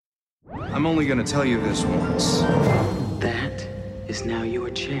I'm only gonna tell you this once. That is now your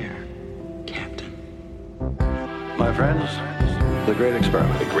chair, Captain. My friends, the great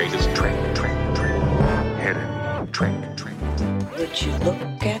experiment. The greatest trick. Hidden trick. Would you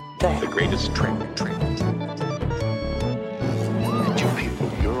look at that? The greatest trick. And you people,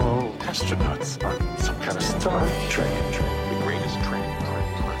 you're all astronauts on some kind of Star Trek. The greatest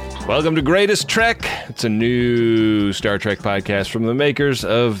trick. Welcome to Greatest Trek. It's a new Star Trek podcast from the makers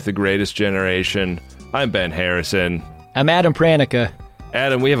of The Greatest Generation. I'm Ben Harrison. I'm Adam Pranica.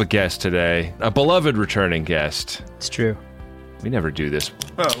 Adam, we have a guest today, a beloved returning guest. It's true. We never do this.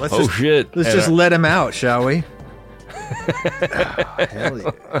 Let's just let him out, shall we? Hell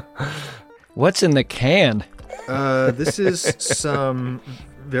yeah. What's in the can? This is some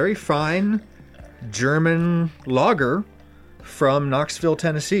very fine German lager from Knoxville,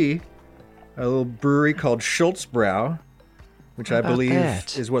 Tennessee. A little brewery called Schultzbrau, which I believe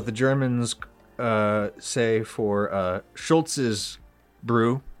is what the Germans say for Schultz's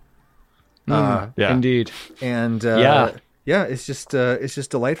brew. Yeah. Indeed. And Yeah, it's just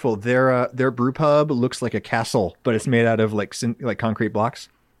delightful. Their brew pub looks like a castle, but it's made out of like concrete blocks.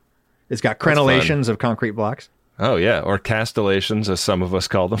 It's got crenellations of concrete blocks. Oh, yeah, or castellations, as some of us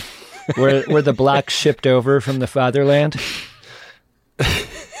call them. were the blocks shipped over from the fatherland?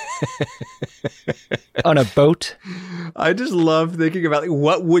 On a boat? I just love thinking about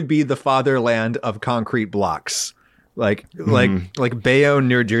what would be the fatherland of concrete blocks. Like Bayonne,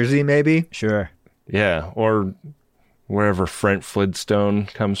 New Jersey, maybe? Sure. Yeah, or wherever Brent Flintstone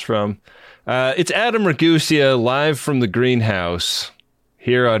comes from. It's Adam Ragusea live from the greenhouse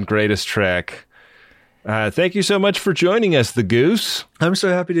here on Greatest Trek. Thank you so much for joining us, the Goose. I'm so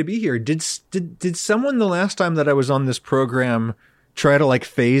happy to be here. Did someone the last time that I was on this program try to like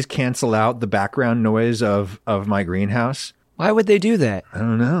phase cancel out the background noise of my greenhouse? Why would they do that? I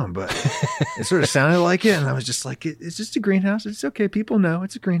don't know, but it sort of sounded like it, and I was just like, it's just a greenhouse. It's okay. People know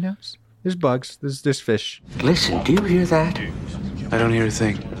it's a greenhouse. There's bugs. There's fish. Listen, do you hear that? I don't hear a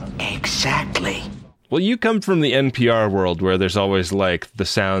thing. Exactly. Well, you come from the NPR world where there's always like the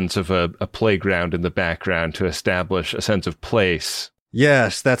sounds of a playground in the background to establish a sense of place.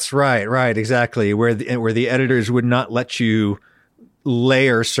 Yes, that's right. Right, exactly. Where the editors would not let you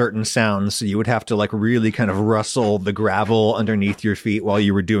layer certain sounds, so you would have to like really kind of rustle the gravel underneath your feet while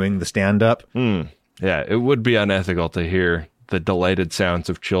you were doing the stand-up. Yeah, it would be unethical to hear the delighted sounds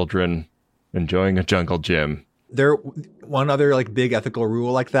of children enjoying a jungle gym. One other like big ethical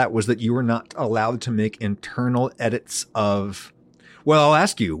rule like that was that you were not allowed to make internal edits of, well, I'll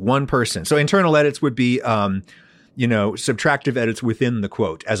ask you, one person. So internal edits would be, subtractive edits within the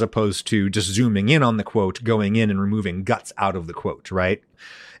quote, as opposed to just zooming in on the quote, going in and removing guts out of the quote, right?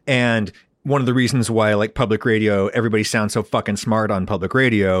 And one of the reasons why like public radio, everybody sounds so fucking smart on public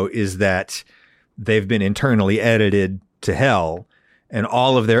radio is that they've been internally edited to hell. And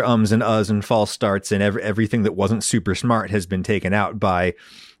all of their ums and uhs and false starts and everything that wasn't super smart has been taken out by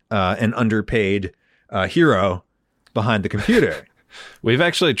an underpaid hero behind the computer. We've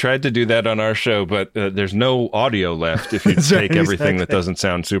actually tried to do that on our show, but there's no audio left if you take everything that doesn't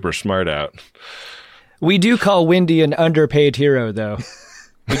sound super smart out. We do call Wendy an underpaid hero, though.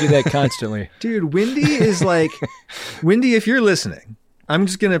 We do that constantly. Dude, Wendy is like... Wendy, if you're listening... I'm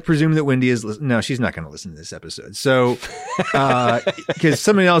just going to presume that Wendy is... No, she's not going to listen to this episode. So, because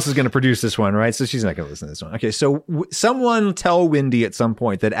somebody else is going to produce this one, right? So she's not going to listen to this one. Okay, so someone tell Wendy at some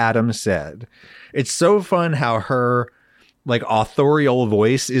point that Adam said, it's so fun how her like authorial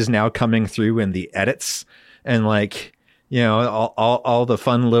voice is now coming through in the edits and like, all the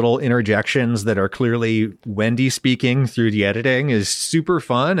fun little interjections that are clearly Wendy speaking through the editing is super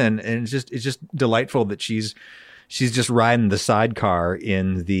fun. And it's just delightful that she's just riding the sidecar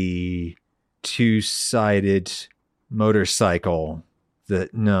in the two-sided motorcycle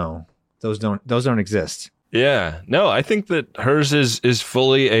those don't exist. Yeah. No, I think that hers is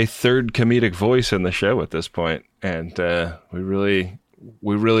fully a third comedic voice in the show at this point. And we really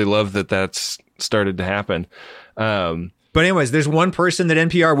love that that's started to happen. But anyways, there's one person that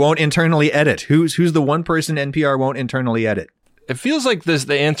NPR won't internally edit. Who's the one person NPR won't internally edit? It feels like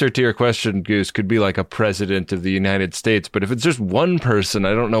the answer to your question, Goose, could be like a president of the United States. But if it's just one person,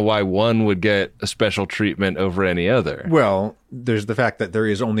 I don't know why one would get a special treatment over any other. Well, there's the fact that there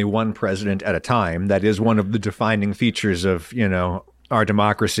is only one president at a time. That is one of the defining features of, our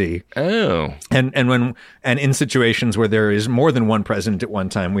democracy. Oh. And in situations where there is more than one president at one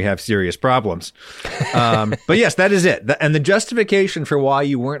time, we have serious problems. But yes, that is it. And the justification for why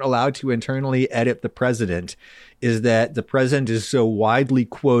you weren't allowed to internally edit the president is that the president is so widely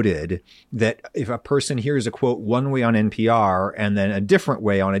quoted that if a person hears a quote one way on NPR and then a different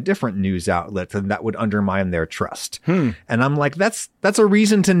way on a different news outlet, then that would undermine their trust. And I'm like, that's a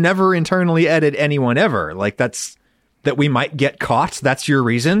reason to never internally edit anyone ever. Like that we might get caught. That's your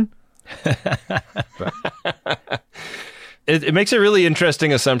reason. It makes a really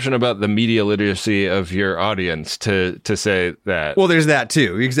interesting assumption about the media literacy of your audience to say that. Well, there's that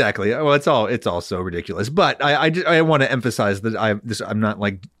too. Exactly. Well, it's all so ridiculous. But I want to emphasize that I'm not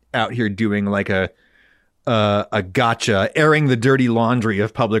like out here doing like a gotcha, airing the dirty laundry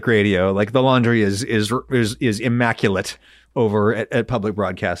of public radio. Like the laundry is immaculate over at public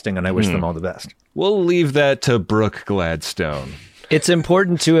broadcasting, and I wish them all the best. We'll leave that to Brooke Gladstone. It's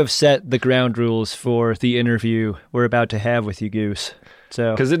important to have set the ground rules for the interview we're about to have with you, Goose.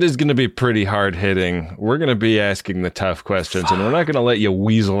 So, because it is going to be pretty hard hitting. We're going to be asking the tough questions, and we're not going to let you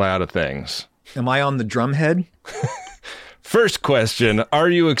weasel out of things. Am I on the drumhead? First question: are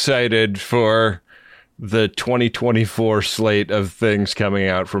you excited for the 2024 slate of things coming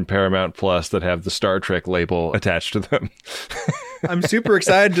out from Paramount Plus that have the Star Trek label attached to them? I'm super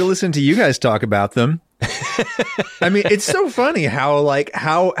excited to listen to you guys talk about them. I mean, it's so funny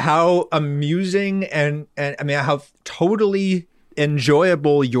how amusing and I mean, how totally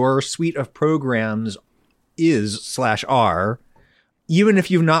enjoyable your suite of programs is/are, even if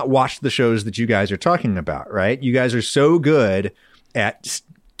you've not watched the shows that you guys are talking about, right? You guys are so good at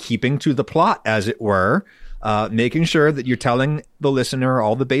keeping to the plot, as it were, making sure that you're telling the listener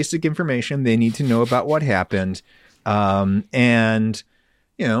all the basic information they need to know about what happened. And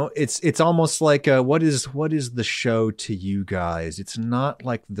you know, it's almost like what is the show to you guys? It's not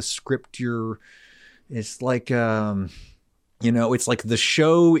like the script it's like it's like the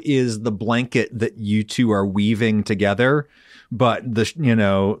show is the blanket that you two are weaving together, but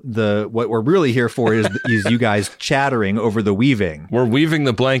what we're really here for is you guys chattering over the weaving. We're weaving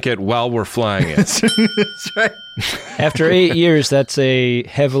the blanket while we're flying it. That's right. after 8 years, that's a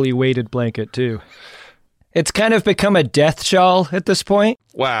heavily weighted blanket too. It's kind of become a death shawl at this point.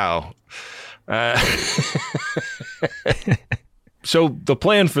 Wow. So the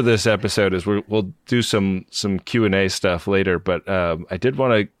plan for this episode is we'll do some Q&A stuff later, but I did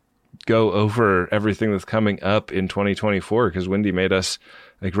want to go over everything that's coming up in 2024 because Wendy made us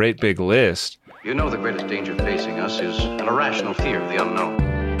a great big list. You know the greatest danger facing us is an irrational fear of the unknown.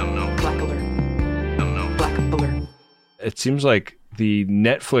 Unknown. Black alert. Unknown. Black alert. It seems like the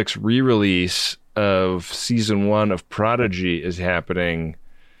Netflix re-release of season 1 of Prodigy is happening.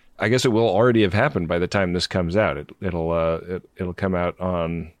 I guess it will already have happened by the time this comes out. It'll come out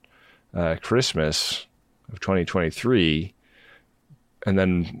on Christmas of 2023, and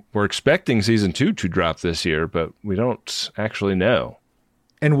then we're expecting season 2 to drop this year, but we don't actually know.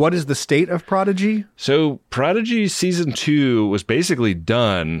 And what is the state of Prodigy? So Prodigy season 2 was basically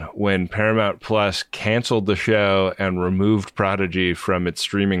done when Paramount Plus canceled the show and removed Prodigy from its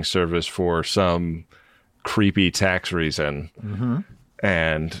streaming service for some creepy tax reason. Mm-hmm.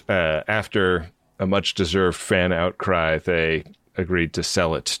 And after a much-deserved fan outcry, they agreed to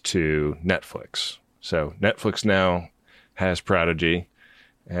sell it to Netflix. So Netflix now has Prodigy,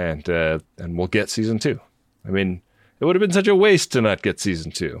 and we'll get season 2. I mean, it would have been such a waste to not get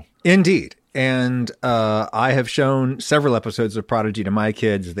season 2. Indeed. And I have shown several episodes of Prodigy to my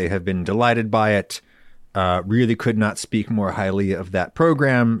kids. They have been delighted by it. Really could not speak more highly of that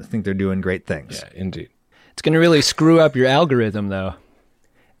program. I think they're doing great things. Yeah, indeed. It's going to really screw up your algorithm, though.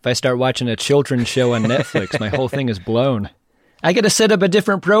 If I start watching a children's show on Netflix, my whole thing is blown. I got to set up a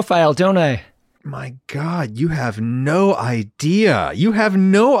different profile, don't I? My God, you have no idea. You have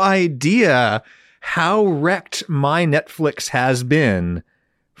no idea how wrecked my Netflix has been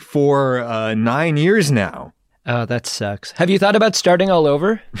for 9 years now. Oh, that sucks. Have you thought about starting all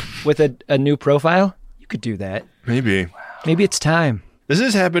over with a new profile? You could do that. Maybe. Maybe it's time. This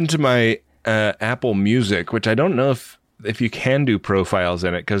has happened to my Apple Music, which I don't know if you can do profiles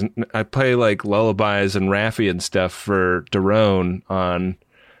in it, because I play like lullabies and Raffi and stuff for Daron on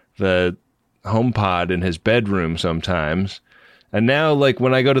the HomePod in his bedroom sometimes. And now, like,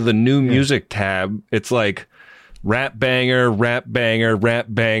 when I go to the new music tab, it's like rap banger, rap banger, rap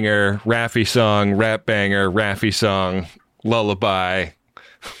banger, Raffi song, rap banger, Raffi song, lullaby.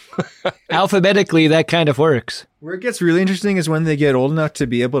 Alphabetically, that kind of works. Where it gets really interesting is when they get old enough to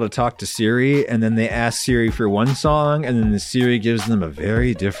be able to talk to Siri, and then they ask Siri for one song, and then the Siri gives them a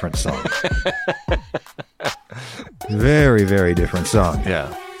very different song. Very, very different song.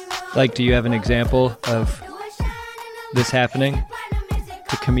 Yeah. Like, do you have an example of this happening?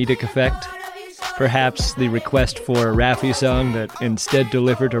 The comedic effect? Perhaps the request for a Raffi song that instead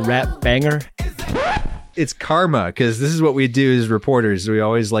delivered a rap banger? It's karma, because this is what we do as reporters. We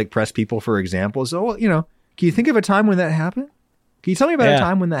always like press people for examples. So, well, can you think of a time when that happened? Can you tell me about a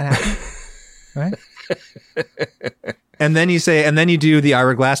time when that happened? Right? And then you do the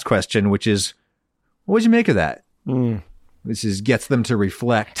hourglass question, which is, what would you make of that? Which gets them to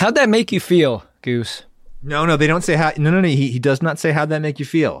reflect. How'd that make you feel, Goose? No, they don't say how. No. He does not say how'd that make you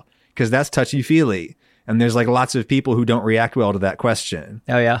feel, because that's touchy-feely. And there's like lots of people who don't react well to that question.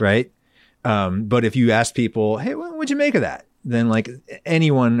 Oh, yeah. Right? But if you ask people, hey, what'd you make of that? Then like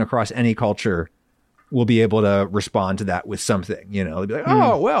anyone across any culture will be able to respond to that with something, they'll be like,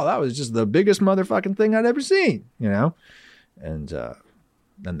 oh, well, that was just the biggest motherfucking thing I'd ever seen, and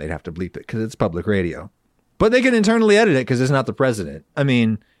then they'd have to bleep it because it's public radio, but they can internally edit it because it's not the president. I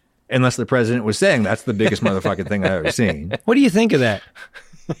mean, unless the president was saying that's the biggest motherfucking thing I've ever seen. What do you think of that?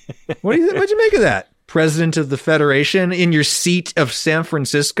 What'd you make of that? President of the Federation in your seat of San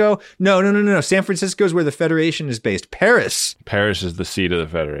Francisco? No. San Francisco is where the Federation is based. Paris Paris is the seat of the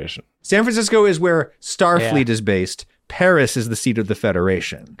Federation. San Francisco is where Starfleet is based. Paris is the seat of the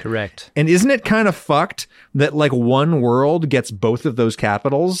Federation. Correct. And isn't it kind of fucked that like one world gets both of those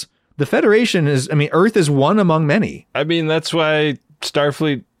capitals? The Federation Earth is one among many. I mean, that's why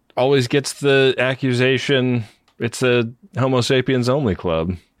Starfleet always gets the accusation it's a Homo sapiens only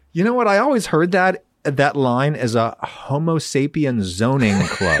club. You know what? I always heard that line as a Homo sapien zoning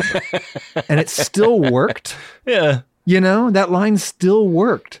club. And it still worked. Yeah. That line still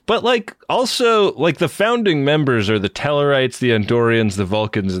worked. But also the founding members are the Tellarites, the Andorians, the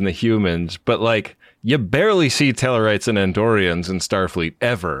Vulcans, and the humans. But you barely see Tellarites and Andorians in Starfleet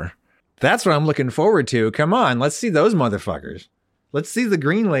ever. That's what I'm looking forward to. Come on, let's see those motherfuckers. Let's see the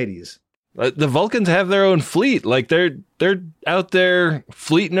green ladies. The Vulcans have their own fleet. They're out there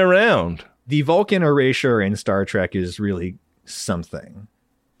fleeting around. The Vulcan erasure in Star Trek is really something.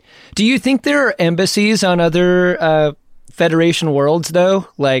 Do you think there are embassies on other Federation worlds, though?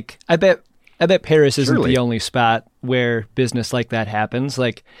 I bet Paris isn't Surely. the only spot where business like that happens.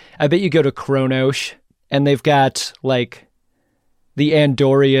 I bet you go to Kronos, and they've got, the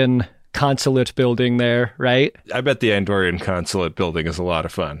Andorian consulate building there, right? I bet the Andorian consulate building is a lot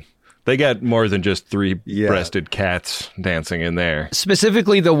of fun. They got more than just three-breasted cats dancing in there.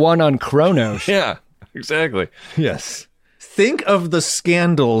 Specifically the one on Kronos. Yeah, exactly. Yes. Think of the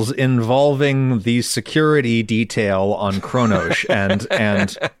scandals involving the security detail on Kronos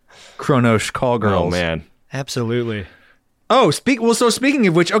and Kronos call girls. Oh, man. Absolutely. Oh, speaking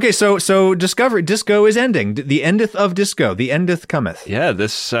of which, okay, so Discovery, Disco is ending. The endeth of Disco, the endeth cometh. Yeah,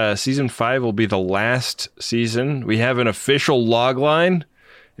 this season 5 will be the last season. We have an official log line.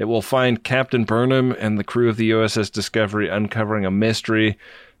 It will find Captain Burnham and the crew of the USS Discovery uncovering a mystery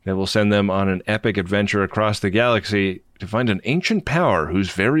that will send them on an epic adventure across the galaxy to find an ancient power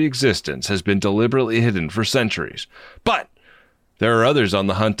whose very existence has been deliberately hidden for centuries. But there are others on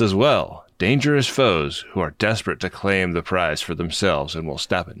the hunt as well, dangerous foes who are desperate to claim the prize for themselves and will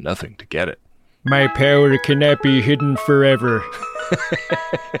stop at nothing to get it. My power cannot be hidden forever.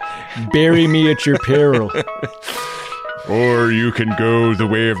 Bury me at your peril. Or you can go the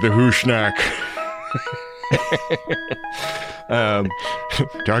way of the Hooshnak.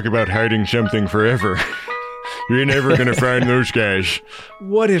 Talk about hiding something forever. You're never going to find those guys.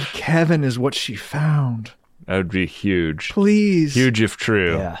 What if Kevin is what she found? That would be huge. Please. Huge if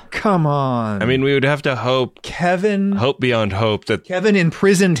true. Yeah. Come on. I mean, we would have to hope beyond hope that Kevin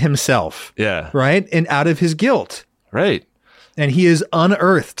imprisoned himself. Yeah. Right? And out of his guilt. Right. And he is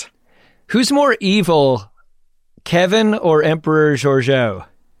unearthed. Who's more evil, Kevin or Emperor Georgiou?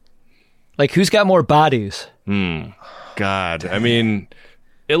 Who's got more bodies? God. I mean,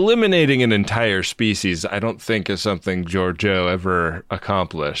 eliminating an entire species, I don't think is something Georgiou ever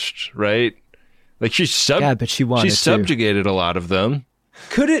accomplished, right? But she subjugated a lot of them.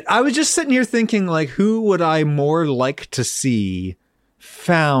 Could it? I was just sitting here thinking, who would I more like to see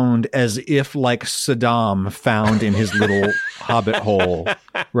found as if Saddam found in his little hobbit hole,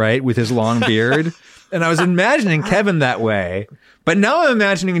 right? With his long beard. And I was imagining Kevin that way. But now I'm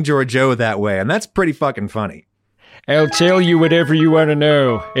imagining Georgiou that way. And that's pretty fucking funny. I'll tell you whatever you want to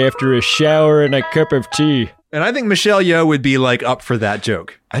know after a shower and a cup of tea. And I think Michelle Yeoh would be up for that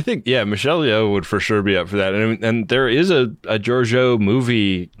joke. I think, Michelle Yeoh would for sure be up for that. And there is a Georgiou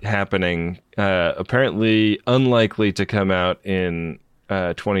movie happening, apparently unlikely to come out in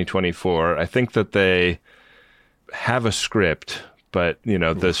 2024. I think that they have a script, but,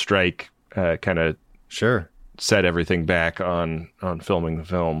 the strike kind of set everything back on filming the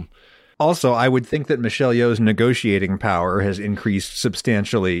film. Also, I would think that Michelle Yeoh's negotiating power has increased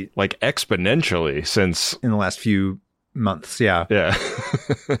substantially, like exponentially, since in the last few months. Yeah. Yeah.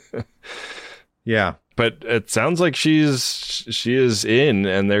 Yeah. But it sounds like she is in,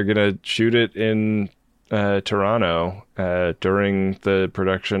 and they're going to shoot it in Toronto during the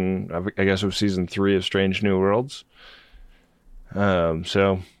production, I guess, of season 3 of Strange New Worlds.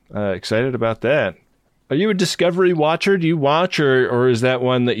 So excited about that. Are you a Discovery watcher? Do you watch, or is that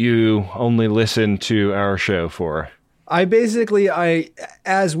one that you only listen to our show for?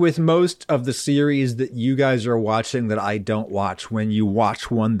 As with most of the series that you guys are watching that I don't watch, when you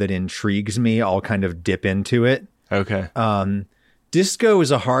watch one that intrigues me, I'll kind of dip into it. Okay. Disco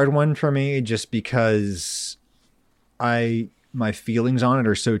is a hard one for me just because my feelings on it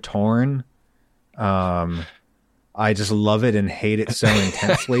are so torn. I just love it and hate it so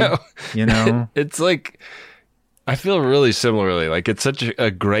intensely, you know? It's like, I feel really similarly. Like, it's such a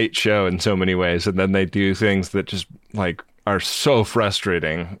great show in so many ways, and then they do things that just, like, are so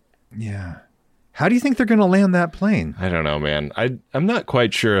frustrating. Yeah. How do you think they're going to land that plane? I don't know, man. I'm not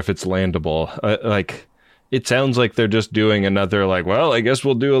quite sure if it's landable. Like, it sounds like they're just doing another, like, well, I guess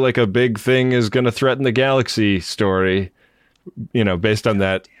we'll do, like, a big thing is going to threaten the galaxy story, you know, based on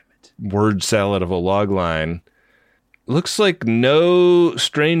that word salad of a log line. Looks like no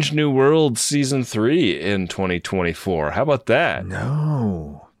Strange New Worlds season 3 in 2024. How about that?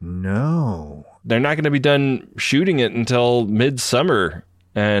 No. They're not going to be done shooting it until midsummer.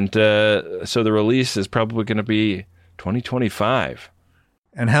 And so the release is probably going to be 2025.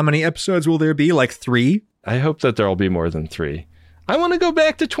 And how many episodes will there be? Like 3? I hope that there'll be more than 3. I want to go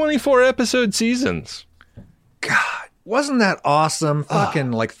back to 24 episode seasons. God, wasn't that awesome?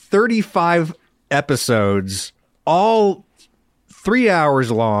 Fucking like 35 episodes. All 3 hours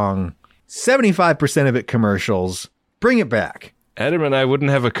long, 75% of it commercials. Bring it back. Adam and I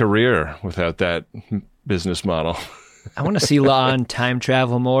wouldn't have a career without that business model. I want to see La'an time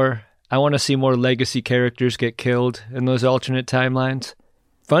travel more. I want to see more legacy characters get killed in those alternate timelines.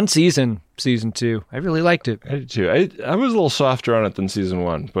 Fun season 2. I really liked it. I did too. I was a little softer on it than season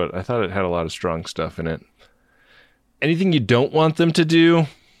 1, but I thought it had a lot of strong stuff in it. Anything you don't want them to do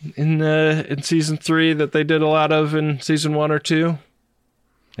in season 3 that they did a lot of in season 1 or 2?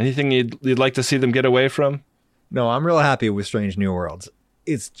 Anything you'd like to see them get away from? No, I'm real happy with Strange New Worlds.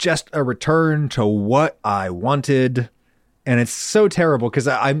 It's just a return to what I wanted, and it's so terrible because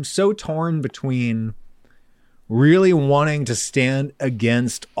I'm so torn between really wanting to stand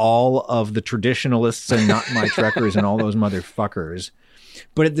against all of the traditionalists and not my Trekkers and all those motherfuckers,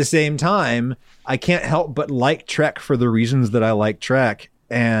 but at the same time, I can't help but like Trek for the reasons that I like Trek.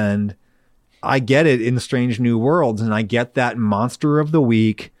 And I get it in Strange New Worlds, and I get that monster of the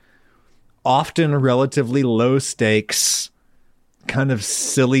week, often relatively low stakes, kind of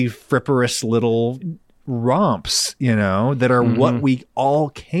silly, fripperous little romps, you know, that are what we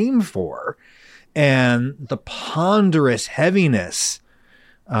all came for. And the ponderous heaviness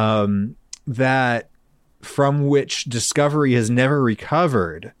that from which Discovery has never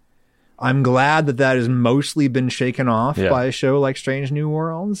recovered. I'm glad that has mostly been shaken off by a show like Strange New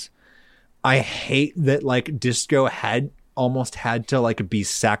Worlds. I hate that like Disco almost had to like be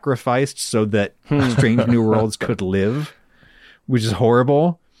sacrificed so that Strange New Worlds could live, which is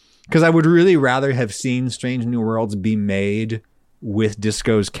horrible. Because I would really rather have seen Strange New Worlds be made with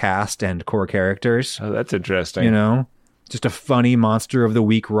Disco's cast and core characters. Oh, that's interesting. You know, just a funny monster of the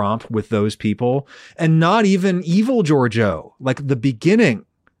week romp with those people, and not even evil Giorgio, like the beginning.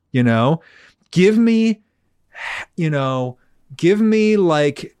 You know, give me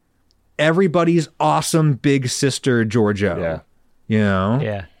like everybody's awesome big sister, Giorgio. Yeah. You know?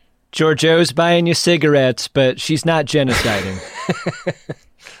 Yeah. Giorgio's buying you cigarettes, but she's not genociding.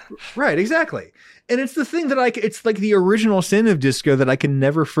 Right, exactly. And it's the thing that it's like the original sin of Disco that I can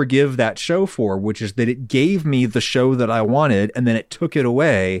never forgive that show for, which is that it gave me the show that I wanted and then it took it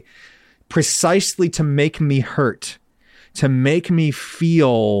away precisely to make me hurt. To make me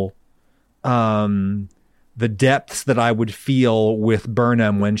feel the depths that I would feel with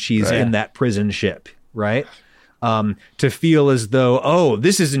Burnham when she's in that prison ship, right? To feel as though, oh,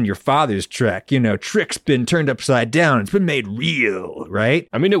 this isn't your father's Trek. You know, Trek's been turned upside down. It's been made real, right?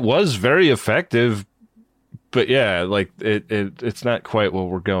 I mean, it was very effective, but yeah, like it's not quite what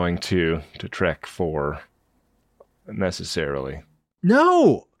we're going to Trek for necessarily.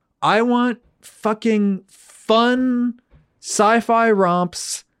 No, I want fucking fun sci-fi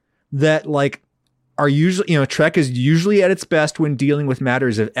romps that like are usually, you know, Trek is usually at its best when dealing with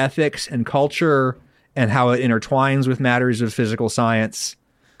matters of ethics and culture and how it intertwines with matters of physical science.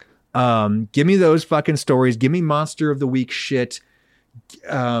 Give me those fucking stories. Give me Monster of the Week shit.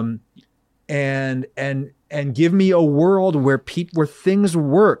 And give me a world where things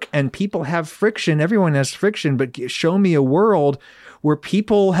work and people have friction. Everyone has friction, but show me a world where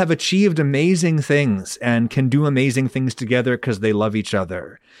people have achieved amazing things and can do amazing things together because they love each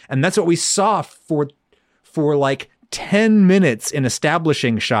other. And that's what we saw for like 10 minutes in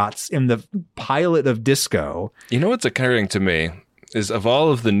establishing shots in the pilot of Disco. You know what's occurring to me is, of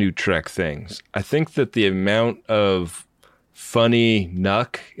all of the new Trek things, I think that the amount of funny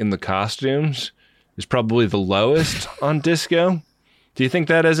Nuck in the costumes is probably the lowest on Disco. Do you think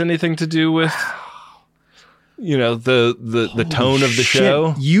that has anything to do with, the tone of the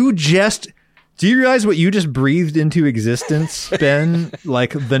show? Do you realize what you just breathed into existence, Ben?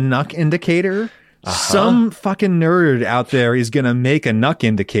 Like the Nuck indicator? Uh-huh. Some fucking nerd out there is going to make a Nuck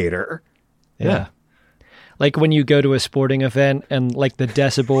indicator. Yeah. Like when you go to a sporting event and like the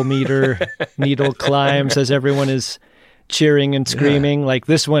decibel meter needle climbs as everyone is cheering and screaming. Like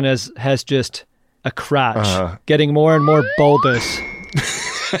this one has just a crotch getting more and more bulbous.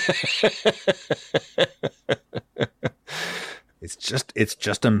 It's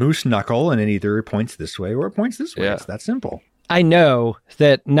just a moose knuckle, and it either points this way or it points this way. Yeah. It's that simple. I know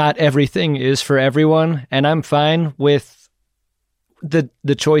that not everything is for everyone, and I'm fine with the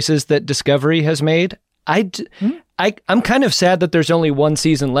choices that Discovery has made. I'm kind of sad that there's only one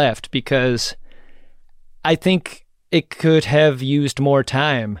season left, because I think it could have used more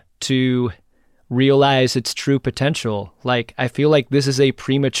time to realize its true potential. Like, I feel like this is a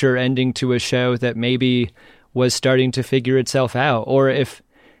premature ending to a show that maybe was starting to figure itself out. Or if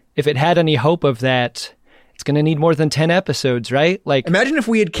it had any hope of that, it's going to need more than 10 episodes, right? Like, imagine if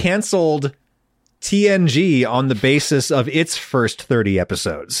we had canceled TNG on the basis of its first 30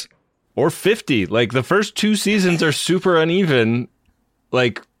 episodes. Or 50. Like, the first 2 seasons are super uneven.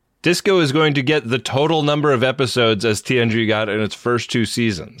 Like, Disco is going to get the total number of episodes as TNG got in its first 2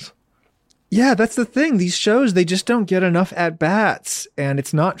 seasons. Yeah, that's the thing. These shows, they just don't get enough at-bats, and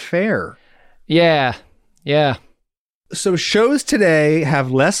it's not fair. Yeah. So shows today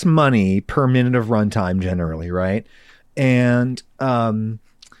have less money per minute of runtime generally, right? And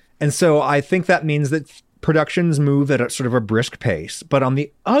so I think that means that productions move at a sort of a brisk pace. But on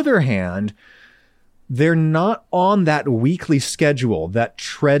the other hand, they're not on that weekly schedule, that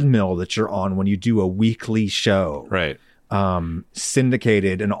treadmill that you're on when you do a weekly show. Right.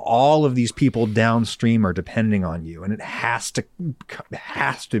 Syndicated, and all of these people downstream are depending on you, and it has to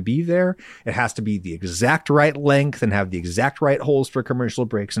be there. It has to be the exact right length and have the exact right holes for commercial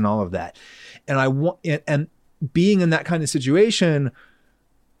breaks and all of that. And being in that kind of situation,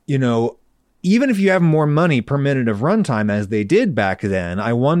 even if you have more money per minute of runtime as they did back then,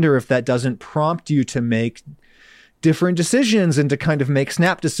 I wonder if that doesn't prompt you to make different decisions and to kind of make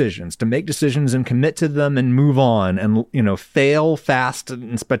snap decisions, to make decisions and commit to them and move on and, fail fast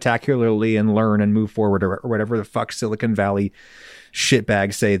and spectacularly and learn and move forward, or whatever the fuck Silicon Valley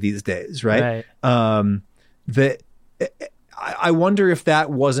shitbags say these days. Right. I wonder if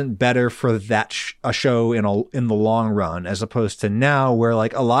that wasn't better for a show in the long run, as opposed to now, where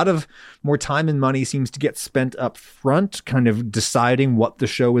like a lot of more time and money seems to get spent up front, kind of deciding what the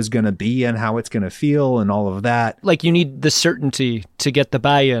show is going to be and how it's going to feel and all of that. Like, you need the certainty to get the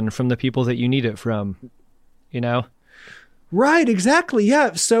buy-in from the people that you need it from, Right, exactly.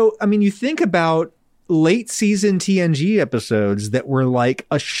 Yeah. So, I mean, you think about late season TNG episodes that were like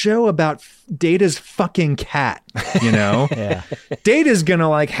a show about Data's fucking cat, Yeah. Data's gonna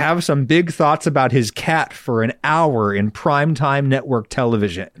like have some big thoughts about his cat for an hour in primetime network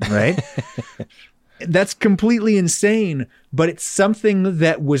television, right? That's completely insane, but it's something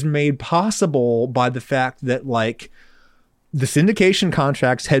that was made possible by the fact that like the syndication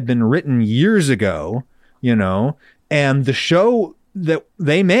contracts had been written years ago, and the show that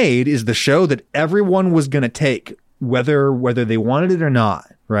they made is the show that everyone was going to take, whether they wanted it or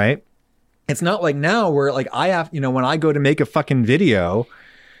not, right? It's not like now where like I have, when I go to make a fucking video,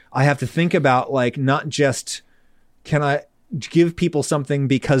 I have to think about like, not just can I give people something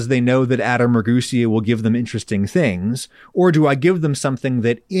because they know that Adam Ragusea will give them interesting things, or do I give them something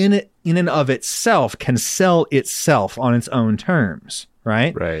that in and of itself can sell itself on its own terms?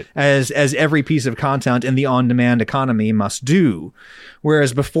 Right. As every piece of content in the on-demand economy must do.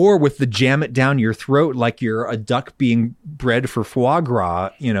 Whereas before, with the jam it down your throat like you're a duck being bred for foie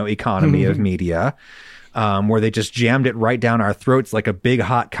gras, economy of media, where they just jammed it right down our throats like a big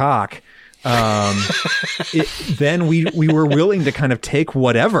hot cock. Then we were willing to kind of take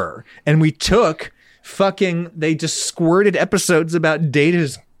whatever, and we took they just squirted episodes about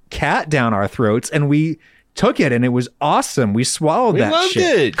Data's cat down our throats, and we took it and it was awesome. We swallowed that loved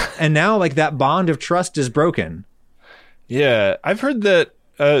shit. it. And now like that bond of trust is broken. Yeah, I've heard that,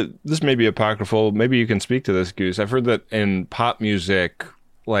 this may be apocryphal, maybe you can speak to this, Goose. I've heard that in pop music,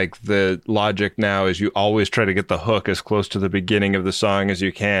 like the logic now is you always try to get the hook as close to the beginning of the song as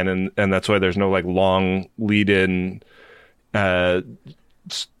you can, and that's why there's no like long lead-in,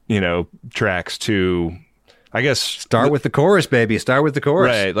 tracks to, I guess... Start with the chorus, baby. Start with the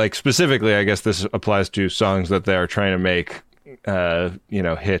chorus. Right, like specifically, I guess this applies to songs that they're trying to make,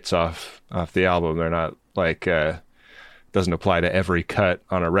 hits off the album. They're not like... doesn't apply to every cut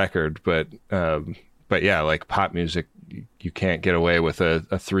on a record, but yeah, like pop music, you can't get away with a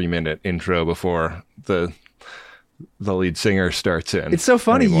 3-minute intro before the lead singer starts in. It's so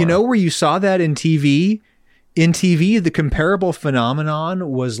funny. anymore. You know where you saw that in TV? In TV, the comparable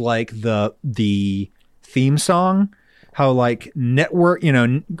phenomenon was like the theme song. How like network,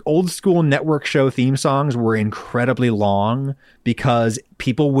 old school network show theme songs were incredibly long because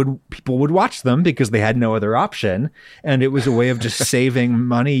people would watch them because they had no other option. And it was a way of just saving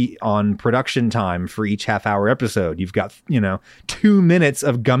money on production time for each half-hour episode. You've got, 2 minutes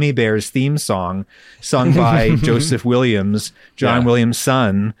of Gummy Bears theme song sung by Joseph Williams, John Williams'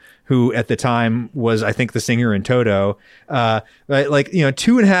 son, who at the time was, I think, the singer in Toto. Like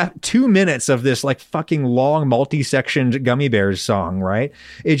 2 minutes of this like fucking long multi-sectioned Gummy Bears song, right?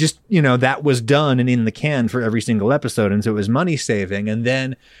 It just, that was done and in the can for every single episode. And so it was money saving. And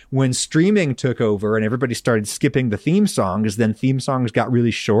then when streaming took over and everybody started skipping the theme songs, then theme songs got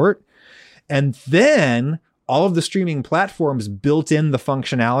really short. And then all of the streaming platforms built in the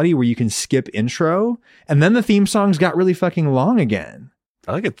functionality where you can skip intro. And then the theme songs got really fucking long again.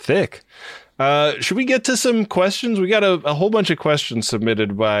 I like it thick. Should we get to some questions? We got a whole bunch of questions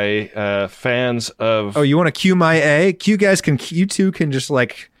submitted by fans of... Oh, you want to cue my A? You two can just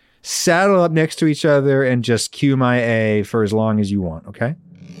like saddle up next to each other and just cue my A for as long as you want, okay?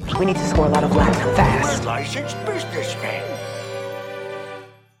 We need to score a lot of laps fast. Licensed businessmen.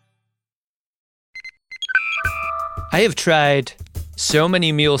 I have tried so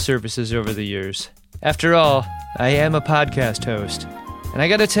many meal services over the years. After all, I am a podcast host. And I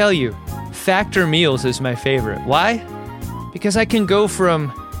gotta tell you, Factor Meals is my favorite. Why? Because I can go from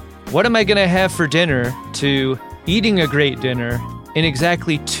what am I gonna have for dinner to eating a great dinner in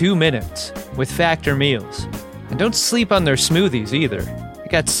exactly 2 minutes with Factor Meals. And don't sleep on their smoothies either. I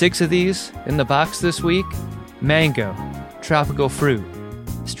got 6 of these in the box this week. Mango, tropical fruit,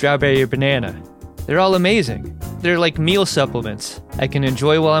 strawberry or banana. They're all amazing. They're like meal supplements I can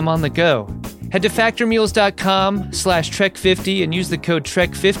enjoy while I'm on the go. Head to factormeals.com/Trek50 and use the code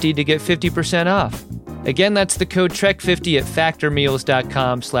Trek50 to get 50% off. Again, that's the code Trek50 at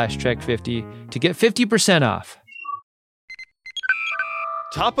factormeals.com/Trek50 to get 50% off.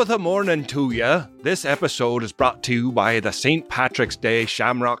 Top of the morning to ya. This episode is brought to you by the St. Patrick's Day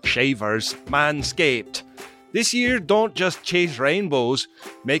Shamrock Shavers, Manscaped. This year, don't just chase rainbows.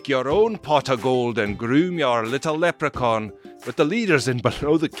 Make your own pot of gold and groom your little leprechaun with the leaders in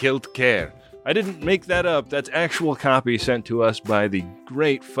below the kilt care. I didn't make that up. That's actual copy sent to us by the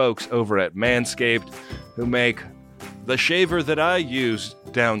great folks over at Manscaped who make the shaver that I use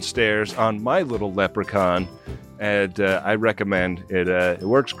downstairs on my little leprechaun. And I recommend it. It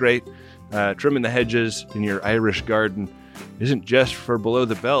works great. Trimming the hedges in your Irish garden isn't just for below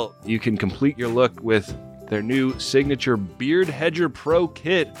the belt. You can complete your look with their new signature Beard Hedger Pro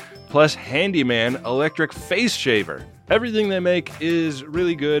Kit plus Handyman Electric Face Shaver. Everything they make is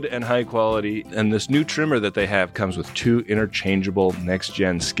really good and high quality, and this new trimmer that they have comes with 2 interchangeable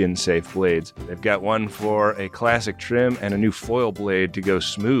next-gen skin-safe blades. They've got one for a classic trim and a new foil blade to go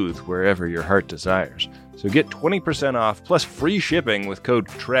smooth wherever your heart desires. So get 20% off plus free shipping with code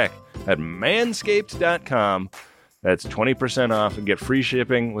TREK at manscaped.com. That's 20% off and get free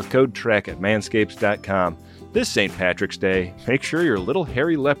shipping with code TREK at manscaped.com. This St. Patrick's Day, make sure your little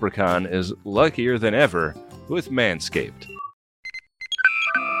hairy leprechaun is luckier than ever with Manscaped.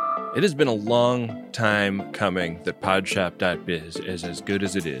 It has been a long time coming that podshop.biz is as good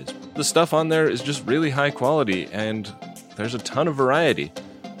as it is. The stuff on there is just really high quality, and there's a ton of variety.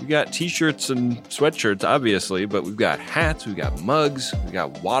 We got t-shirts and sweatshirts, obviously, but we've got hats, we've got mugs, we've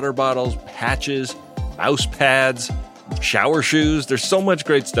got water bottles, patches, mouse pads, shower shoes. There's so much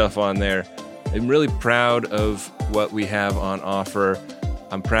great stuff on there. I'm really proud of what we have on offer.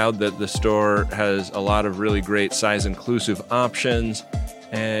 I'm proud that the store has a lot of really great size-inclusive options,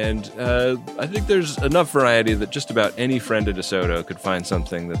 and I think there's enough variety that just about any friend of DeSoto could find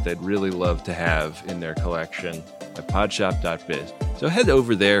something that they'd really love to have in their collection at podshop.biz. So head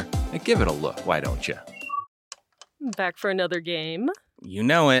over there and give it a look, why don't you? Back for another game. You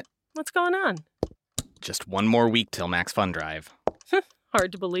know it. What's going on? just one more week till Max Fun Drive.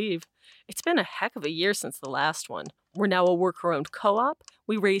 Hard to believe. It's been a heck of a year since the last one. We're now a worker-owned co-op.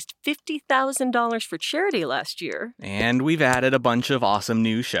 We raised $50,000 for charity last year. And we've added a bunch of awesome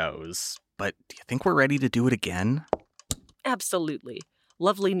new shows. But do you think we're ready to do it again? Absolutely.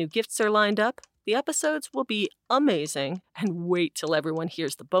 Lovely new gifts are lined up. The episodes will be amazing. And wait till everyone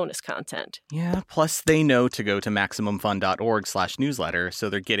hears the bonus content. Yeah, plus they know to go to MaximumFun.org/newsletter, so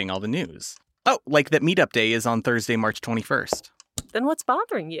they're getting all the news. Oh, like that meetup day is on Thursday, March 21st. Then what's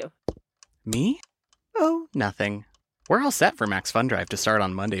bothering you? Me? Oh, nothing. We're all set for Max Fun Drive to start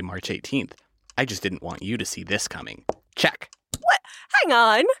on Monday, March 18th. I just didn't want you to see this coming. Check. What? Hang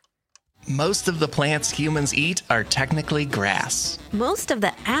on. Most of the plants humans eat are technically grass. Most of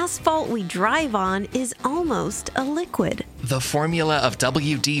the asphalt we drive on is almost a liquid. The formula of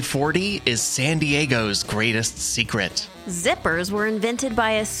WD-40 is San Diego's greatest secret. Zippers were invented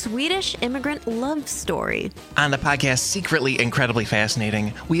by a Swedish immigrant love story. On the podcast Secretly Incredibly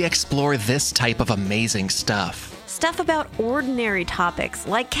Fascinating, we explore this type of amazing stuff. Stuff about ordinary topics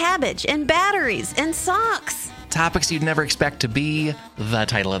like cabbage and batteries and socks. Topics you'd never expect to be the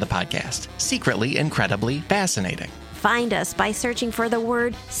title of the podcast. Secretly Incredibly Fascinating. Find us by searching for the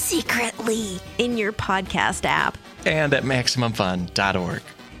word secretly in your podcast app. And at MaximumFun.org.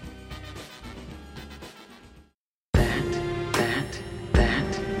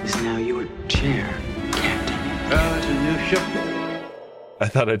 That is now your chair, Captain. It's a new ship. I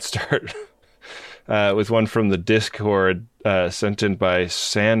thought I'd start with one from the Discord sent in by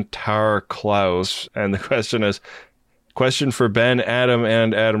Santar Klaus. And the question is, question for Ben, Adam,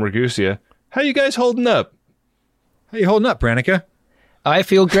 and Adam Ragusea. How you guys holding up? How you holding up, Branica? I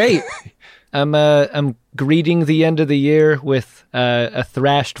feel great. I'm greeting the end of the year with a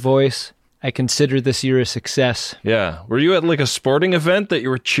thrashed voice. I consider this year a success. Yeah. Were you at like a sporting event that you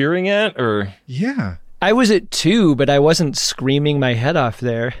were cheering at, or? Yeah. I was at 2, but I wasn't screaming my head off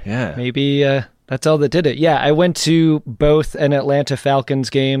there. Yeah. Maybe that's all that did it. Yeah, I went to both an Atlanta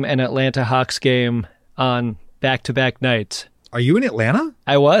Falcons game and Atlanta Hawks game on back-to-back nights. Are you in Atlanta?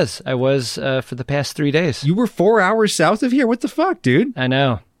 I was for the past 3 days. You were 4 hours south of here? What the fuck, dude? I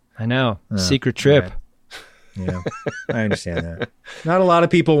know. Secret trip. Right. Yeah, I understand that. Not a lot of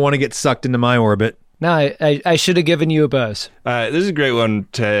people want to get sucked into my orbit. No, I should have given you a buzz. This is a great one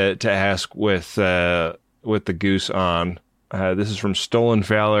to ask with the goose on. This is from Stolen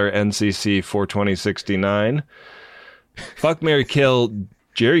Valor, NCC 42069. Fuck, marry, kill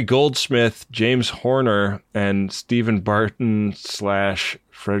Jerry Goldsmith, James Horner, and Stephen Barton /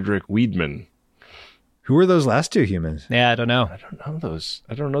 Frederick Weidman. Who are those last two humans? Yeah, I don't know. I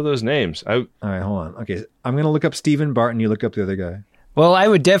don't know those names. All right, hold on. Okay, I'm going to look up Stephen Barton. You look up the other guy. Well, I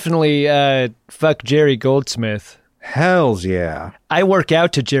would definitely fuck Jerry Goldsmith. Hells yeah. I work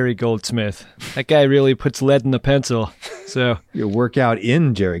out to Jerry Goldsmith. That guy really puts lead in the pencil. So you work out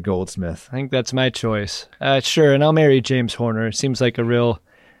in Jerry Goldsmith. I think that's my choice. Sure, and I'll marry James Horner. Seems like a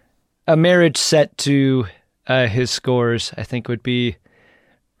marriage set to his scores, I think would be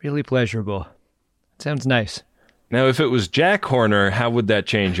really pleasurable. Sounds nice. Now, if it was Jack Horner, how would that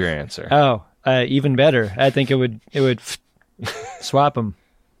change your answer? Oh, even better. I think it would swap them.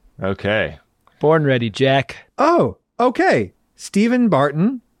 Okay. Born ready, Jack. Oh, okay. Stephen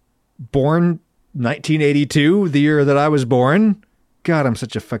Barton, born 1982, the year that I was born. God, I'm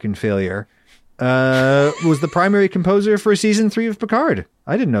such a fucking failure. Was the primary composer for season 3 of Picard.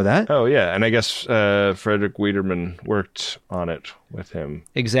 I didn't know that. Oh, yeah. And I guess Frederick Wiederman worked on it with him.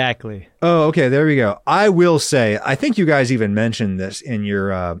 Exactly. Oh, okay. There we go. I will say, I think you guys even mentioned this in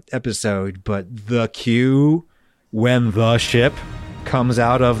your episode, but the cue when the ship comes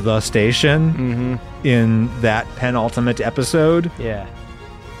out of the station in that penultimate episode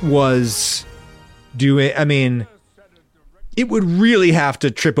was doing, I mean, it would really have to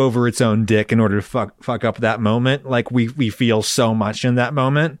trip over its own dick in order to fuck up that moment. Like we feel so much in that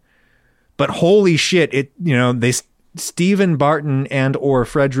moment, but holy shit, Stephen Barton and or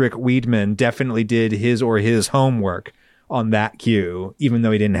Frederick Weidman definitely did his homework on that cue, even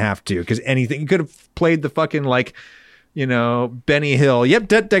though he didn't have to, because anything, he could have played the fucking Benny Hill,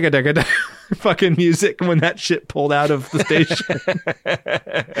 fucking music when that shit pulled out of the station.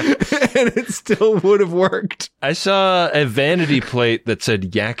 And it still would have worked. I saw a vanity plate that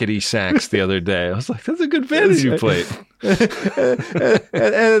said yakety sax the other day. I was like, that's a good vanity plate. and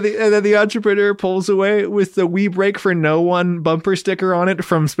then the entrepreneur pulls away with the "We Break for No One" bumper sticker on it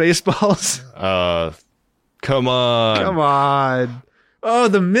from Spaceballs. Come on. Oh,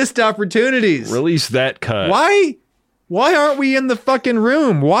 the missed opportunities. Release that cut. Why aren't we in the fucking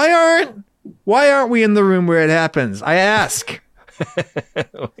room? Why aren't we in the room where it happens? I ask.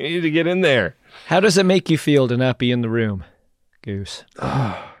 We need to get in there. How does it make you feel to not be in the room, Goose?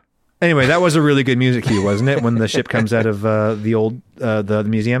 Anyway, that was a really good music cue, wasn't it? When the ship comes out of the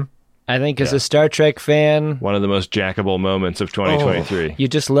museum. I think as a Star Trek fan, one of the most jackable moments of 2023. You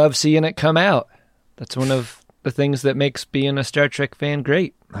just love seeing it come out. That's one of the things that makes being a Star Trek fan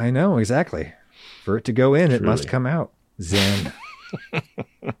great. I know, exactly. For it to go in, it must come out. Zen.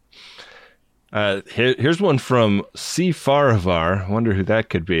 Here's one from C. Faravar. I wonder who that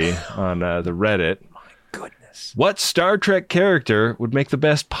could be on the Reddit. My goodness. What Star Trek character would make the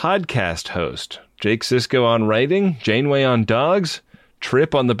best podcast host? Jake Sisko on writing? Janeway on dogs?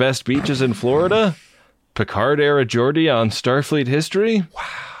 Trip on the best beaches in Florida? Picard-era Geordi on Starfleet history? Wow.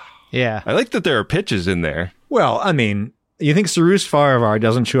 Yeah. I like that there are pitches in there. Well, I mean, you think Sarus Faravar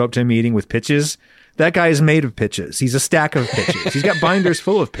doesn't show up to a meeting with pitches? That guy is made of pitches. He's a stack of pitches. He's got binders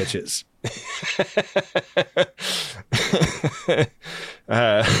full of pitches.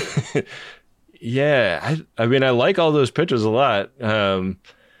 Yeah, I mean, I like all those pitches a lot.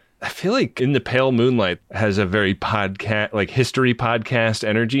 I feel like In the Pale Moonlight has a very history podcast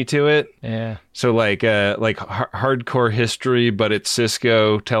energy to it. Yeah. So hardcore history, but it's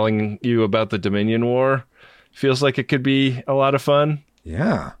Sisko telling you about the Dominion War. Feels like it could be a lot of fun.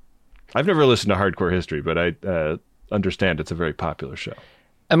 Yeah. I've never listened to hardcore history, but I understand it's a very popular show.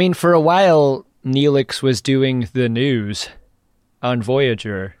 I mean, for a while, Neelix was doing the news on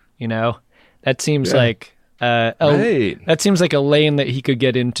Voyager, you know? That seems like... right. That seems like a lane that he could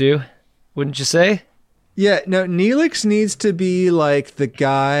get into, wouldn't you say? Yeah, no, Neelix needs to be like the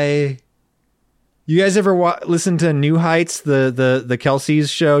guy... You guys ever listen to New Heights, the Kelce's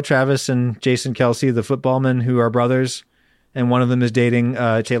show, Travis and Jason Kelce, the footballmen who are brothers, and one of them is dating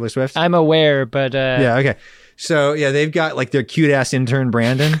Taylor Swift? I'm aware, but... Yeah, okay. So, yeah, they've got like their cute-ass intern,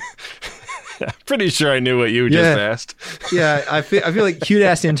 Brandon. I'm pretty sure I knew what you just asked. Yeah, I feel like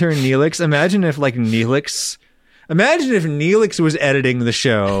cute-ass intern Neelix. Imagine if Neelix was editing the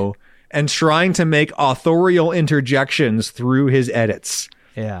show and trying to make authorial interjections through his edits.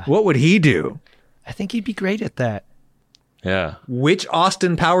 Yeah. What would he do? I think he'd be great at that. Yeah. Which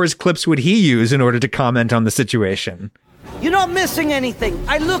Austin Powers clips would he use in order to comment on the situation? You're not missing anything.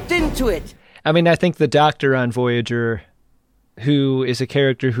 I looked into it. I mean, I think the Doctor on Voyager, who is a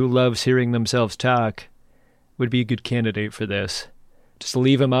character who loves hearing themselves talk, would be a good candidate for this. Just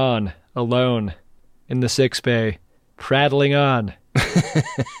leave him on, alone, in the sickbay, prattling on.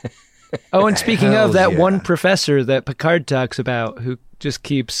 Oh, and speaking of that one professor that Picard talks about, who just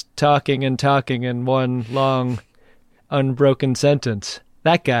keeps talking and talking in one long, unbroken sentence.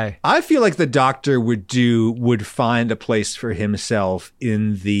 That guy. I feel like the Doctor would find a place for himself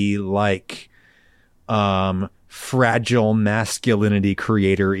in the fragile masculinity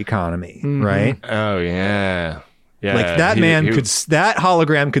creator economy, right? Oh yeah. Yeah. Like that that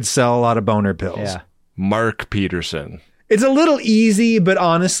hologram could sell a lot of boner pills. Yeah. Mark Peterson. It's a little easy, but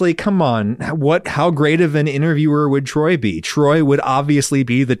honestly, come on. How great of an interviewer would Troy be? Troy would obviously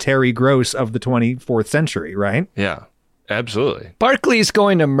be the Terry Gross of the 24th century, right? Yeah. Absolutely. Barclay's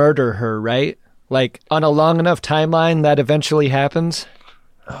going to murder her, right? Like, on a long enough timeline, that eventually happens.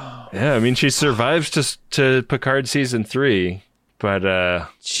 Yeah, I mean, she survives to Picard season 3, but...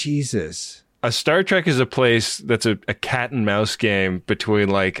 Jesus. A Star Trek is a place that's a cat and mouse game between,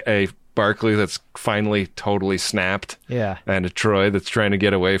 like, a Barclay that's finally totally snapped. Yeah. And a Troy that's trying to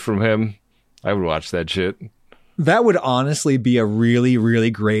get away from him. I would watch that shit. That would honestly be a really, really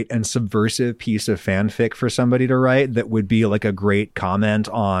great and subversive piece of fanfic for somebody to write that would be like a great comment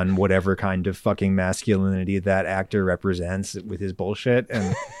on whatever kind of fucking masculinity that actor represents with his bullshit.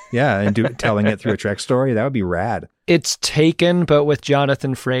 And telling it through a Trek story. That would be rad. It's Taken, but with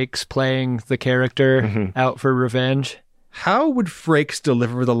Jonathan Frakes playing the character out for revenge. How would Frakes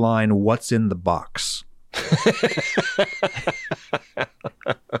deliver the line, "What's in the box"?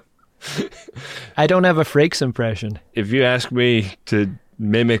 I don't have a Frakes impression. If you ask me to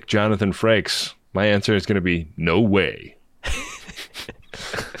mimic Jonathan Frakes, my answer is going to be no way.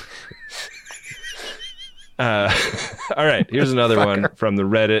 All right, here's another one from the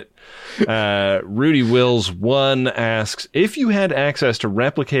Reddit. Rudy Wills 1 asks, if you had access to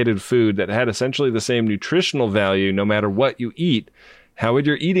replicated food that had essentially the same nutritional value no matter what you eat, how would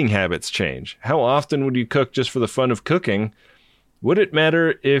your eating habits change? How often would you cook just for the fun of cooking? Would it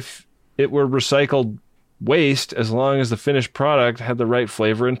matter if it were recycled waste as long as the finished product had the right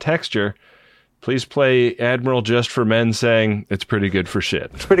flavor and texture? Please play Admiral Just for Men saying, it's pretty good for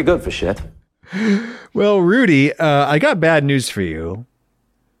shit. It's pretty good for shit. Well, Rudy, I got bad news for you.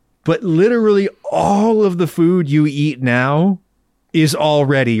 But literally all of the food you eat now is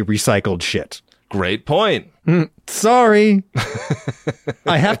already recycled shit. Great point. Sorry.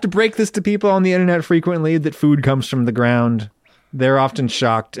 I have to break this to people on the internet frequently that food comes from the ground. They're often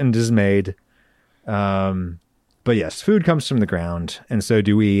shocked and dismayed. But yes, food comes from the ground, and so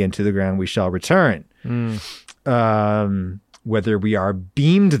do we, and to the ground we shall return. Whether we are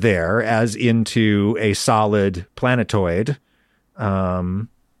beamed there as into a solid planetoid,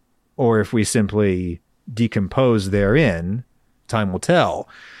 or if we simply decompose therein, time will tell.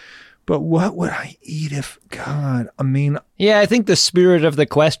 But what would I eat if, God, I mean... Yeah, I think the spirit of the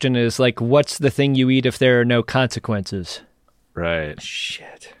question is, like, what's the thing you eat if there are no consequences? Right.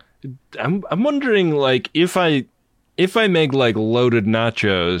 Shit. I'm wondering, like, if I make, like, loaded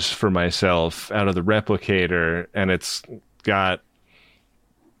nachos for myself out of the replicator and it's got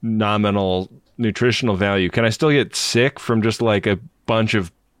nominal nutritional value, can I still get sick from just, like, a bunch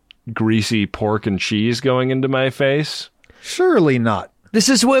of greasy pork and cheese going into my face? Surely not. This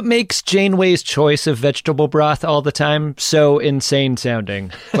is what makes Janeway's choice of vegetable broth all the time so insane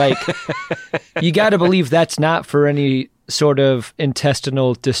sounding. Like, you got to believe that's not for any sort of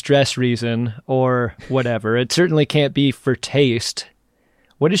intestinal distress reason or whatever. It certainly can't be for taste.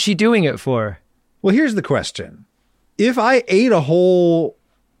 What is she doing it for? Well, here's the question. If I ate a whole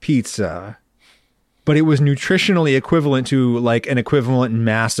pizza, but it was nutritionally equivalent to like an equivalent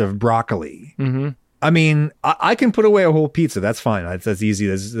mass of broccoli, I mean, I can put away a whole pizza. That's fine. That's easy.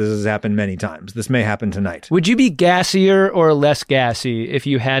 This has happened many times. This may happen tonight. Would you be gassier or less gassy if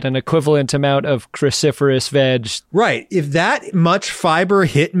you had an equivalent amount of cruciferous veg? Right. If that much fiber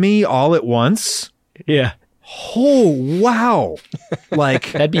hit me all at once. Yeah. Oh, wow.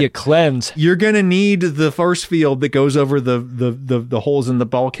 Like, that'd be a cleanse. You're going to need the force field that goes over the holes in the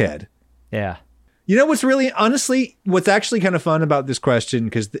bulkhead. Yeah. You know what's really, honestly, what's actually kind of fun about this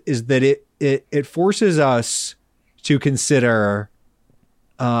question is that it forces us to consider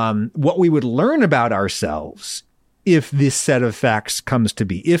what we would learn about ourselves if this set of facts comes to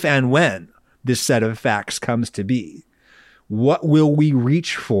be, if and when this set of facts comes to be. What will we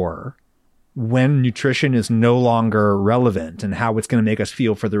reach for when nutrition is no longer relevant and how it's going to make us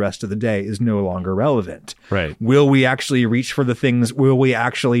feel for the rest of the day is no longer relevant? Right. Will we actually reach for the things? Will we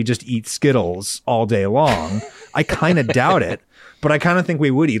actually just eat Skittles all day long? I kind of doubt it, but I kind of think we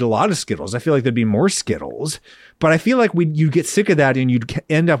would eat a lot of Skittles. I feel like there'd be more Skittles, but I feel like you'd get sick of that and you'd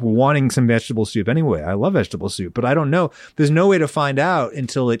end up wanting some vegetable soup anyway. I love vegetable soup, but I don't know. There's no way to find out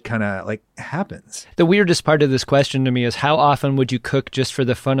until it kind of like happens. The weirdest part of this question to me is how often would you cook just for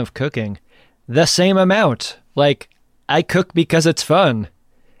the fun of cooking? The same amount. Like, I cook because it's fun.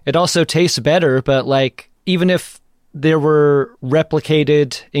 It also tastes better, but like, even if there were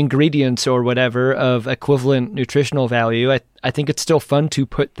replicated ingredients or whatever of equivalent nutritional value, I think it's still fun to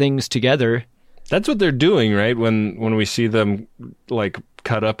put things together. That's what they're doing, right? When we see them like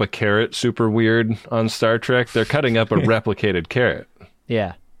cut up a carrot super weird on Star Trek, they're cutting up a replicated carrot.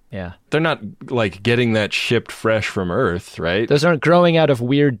 Yeah. Yeah. They're not like getting that shipped fresh from Earth, right? Those aren't growing out of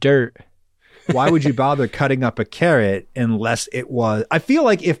weird dirt. Why would you bother cutting up a carrot unless it was? I feel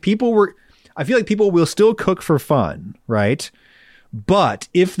like people will still cook for fun, right? But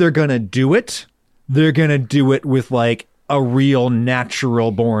if they're going to do it, they're going to do it with like a real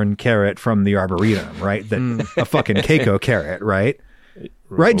natural born carrot from the Arboretum, right? A fucking Keiko carrot, right?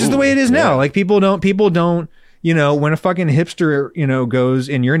 Right. Just the way it is now. Like people don't, you know, when a fucking hipster, you know, goes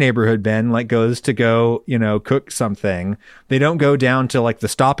in your neighborhood, Ben, like goes to go, you know, cook something, they don't go down to like the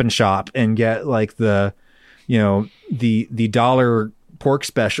Stop and Shop and get like the, you know, the $1 pork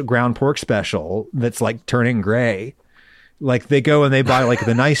special, ground pork special that's like turning gray. Like they go and they buy like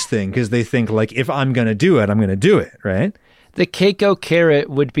the nice thing because they think like, if I'm going to do it, I'm going to do it. Right. The Keiko carrot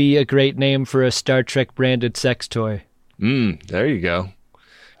would be a great name for a Star Trek branded sex toy. There you go.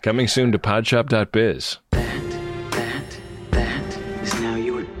 Coming soon to podshop.biz. That is now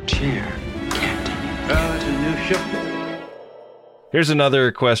your chair, Captain. It's a new ship. Here's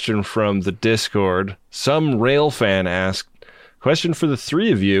another question from the Discord. Some rail fan asked, question for the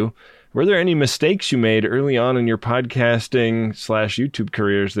three of you. Were there any mistakes you made early on in your podcasting/YouTube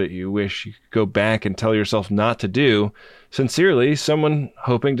careers that you wish you could go back and tell yourself not to do? Sincerely, someone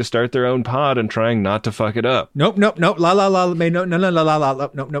hoping to start their own pod and trying not to fuck it up. Nope. Nope.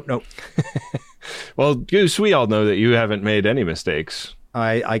 Well, Goose, we all know that you haven't made any mistakes.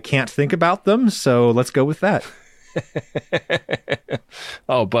 I can't think about them, so let's go with that.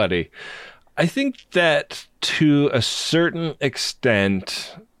 Oh, buddy. I think that to a certain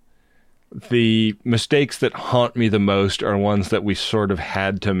extent, the mistakes that haunt me the most are ones that we sort of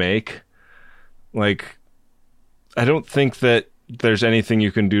had to make. Like, I don't think that there's anything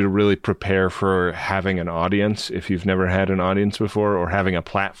you can do to really prepare for having an audience if you've never had an audience before, or having a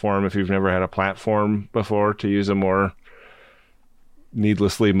platform if you've never had a platform before, to use a more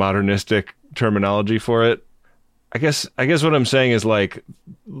needlessly modernistic terminology for it. I guess what I'm saying is like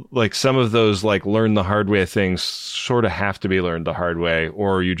some of those like learn the hard way things sort of have to be learned the hard way,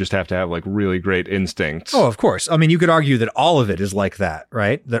 or you just have to have like really great instincts. Oh, of course. I mean, you could argue that all of it is like that,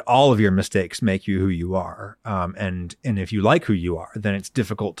 right? That all of your mistakes make you who you are. And if you like who you are, then it's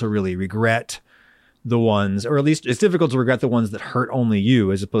difficult to really regret the ones, or at least it's difficult to regret the ones that hurt only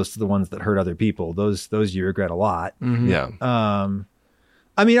you as opposed to the ones that hurt other people. Those you regret a lot. Mm-hmm. Yeah.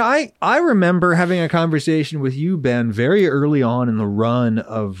 I mean, I remember having a conversation with you, Ben, very early on in the run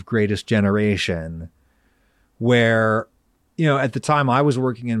of Greatest Generation, where, you know, at the time I was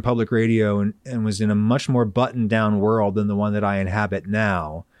working in public radio and was in a much more buttoned down world than the one that I inhabit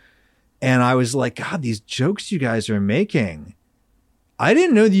now. And I was like, God, these jokes you guys are making, I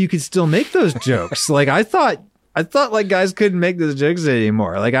didn't know that you could still make those jokes. Like I thought like guys couldn't make those jokes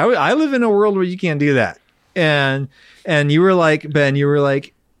anymore. Like I live in a world where you can't do that. And you were like, Ben, you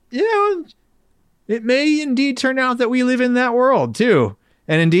know, it may indeed turn out that we live in that world too.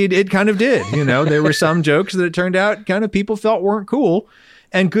 And indeed it kind of did. You know, there were some jokes that it turned out kind of people felt weren't cool,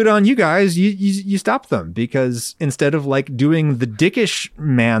 and good on you guys. You stopped them, because instead of like doing the dickish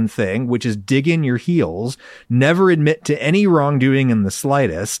man thing, which is dig in your heels, never admit to any wrongdoing in the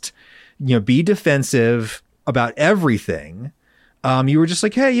slightest, you know, be defensive about everything. You were just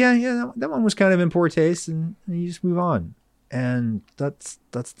like, hey, yeah, that one was kind of in poor taste, and you just move on. And that's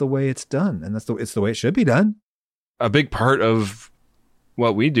the way it's done, and it's the way it should be done. A big part of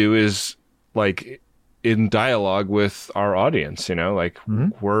what we do is like in dialogue with our audience, you know, like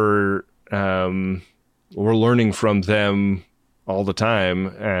we're learning from them all the time,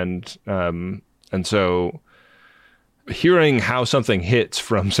 and so hearing how something hits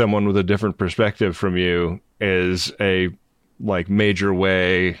from someone with a different perspective from you is a like major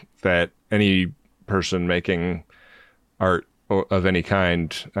way that any person making art of any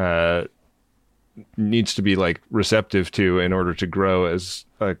kind needs to be like receptive to in order to grow as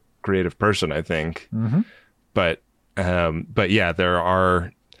a creative person, I think. Mm-hmm. But yeah, there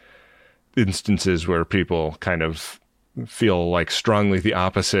are instances where people kind of feel like strongly the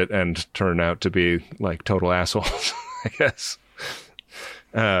opposite and turn out to be like total assholes, I guess.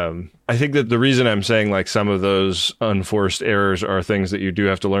 I think that the reason I'm saying like some of those unforced errors are things that you do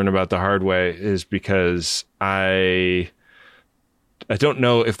have to learn about the hard way is because I don't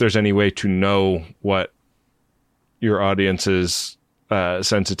know if there's any way to know what your audience's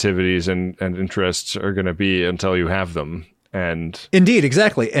sensitivities and interests are going to be until you have them. And indeed,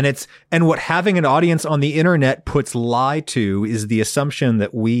 exactly. And what having an audience on the internet puts lie to is the assumption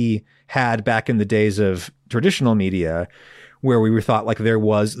that we had back in the days of traditional media, where we were thought like there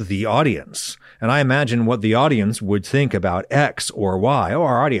was the audience. And I imagine what the audience would think about X or Y. Oh,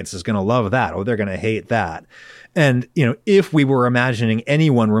 our audience is going to love that. Oh, they're going to hate that. And, you know, if we were imagining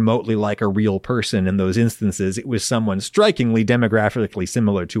anyone remotely like a real person in those instances, it was someone strikingly demographically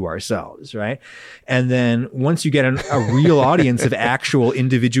similar to ourselves, right? And then once you get a real audience of actual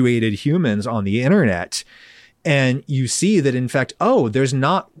individuated humans on the internet, and you see that, in fact, oh, there's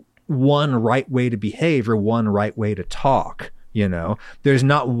not one right way to behave or one right way to talk. You know, there's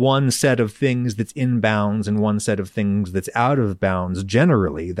not one set of things that's in bounds and one set of things that's out of bounds.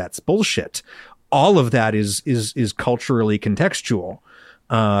 Generally, that's bullshit. All of that is culturally contextual.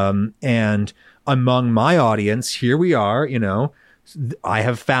 And among my audience, here we are, you know, I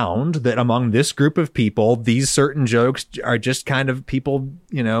have found that among this group of people, these certain jokes are just kind of people,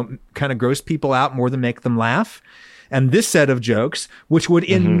 you know, kind of gross people out more than make them laugh. And this set of jokes, which would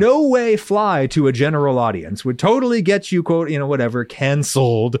in no way fly to a general audience, would totally get you, quote, you know, whatever,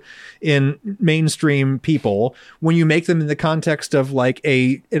 canceled in mainstream people. When you make them in the context of like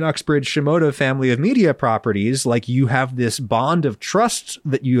an Uxbridge Shimoda family of media properties, like you have this bond of trust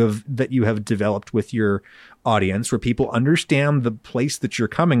that you have developed with your audience, where people understand the place that you're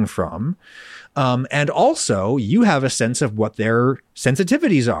coming from. And also you have a sense of what their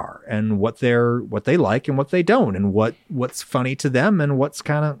sensitivities are and what they like and what they don't, and what's funny to them and what's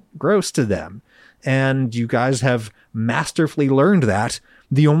kind of gross to them. And you guys have masterfully learned that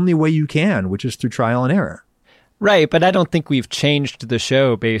the only way you can, which is through trial and error. Right. But I don't think we've changed the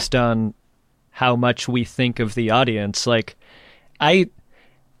show based on how much we think of the audience. Like I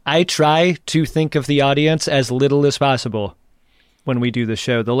try to think of the audience as little as possible when we do the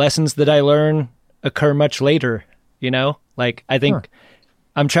show. The lessons that I learn occur much later, you know? Like, I think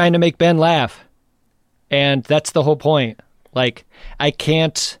I'm trying to make Ben laugh, and that's the whole point. Like, I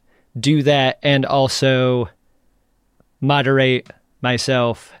can't do that and also moderate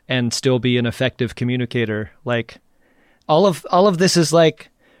myself and still be an effective communicator. Like all of this is like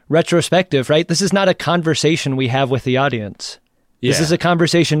retrospective, right? This is not a conversation we have with the audience. This is a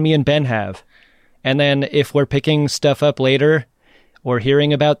conversation me and Ben have. And then if we're picking stuff up later or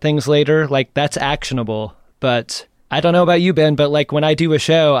hearing about things later, like that's actionable. But I don't know about you, Ben, but like when I do a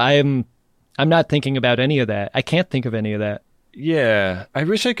show, I'm not thinking about any of that. I can't think of any of that. Yeah. I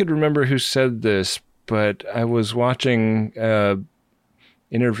wish I could remember who said this, but I was watching an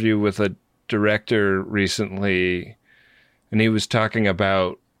interview with a director recently, and he was talking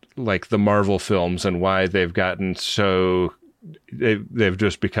about like the Marvel films and why they've gotten so they've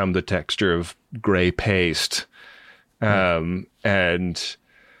just become the texture of gray paste. And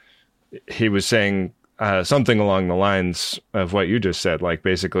he was saying something along the lines of what you just said, like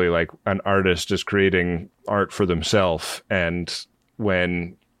basically like an artist is creating art for themselves. And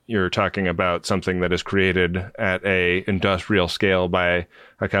when you're talking about something that is created at a industrial scale by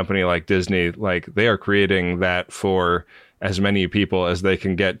a company like Disney, like they are creating that for as many people as they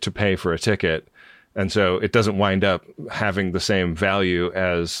can get to pay for a ticket. And so it doesn't wind up having the same value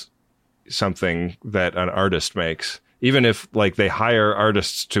as something that an artist makes. Even if like they hire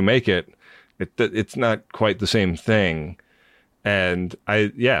artists to make it, it's not quite the same thing. And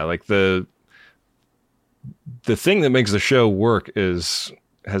like the thing that makes the show work has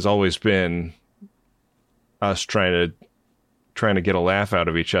always been us trying to get a laugh out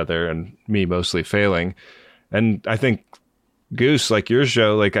of each other, and me mostly failing. And I think Goose, like your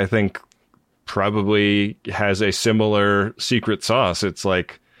show, like I think probably has a similar secret sauce. It's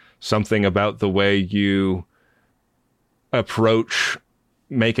like something about the way you approach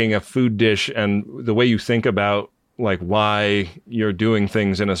making a food dish and the way you think about like why you're doing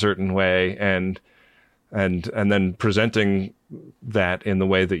things in a certain way and then presenting that in the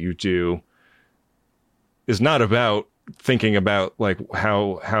way that you do is not about thinking about like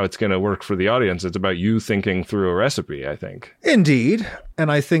how it's going to work for the audience. It's about you thinking through a recipe, I think. Indeed. And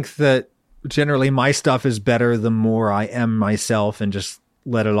I think that generally my stuff is better the more I am myself and just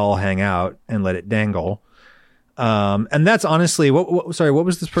let it all hang out and let it dangle. And that's honestly what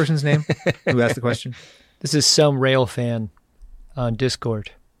was this person's name who asked the question? This is some rail fan on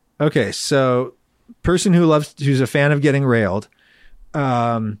Discord. Okay. So person who's a fan of getting railed.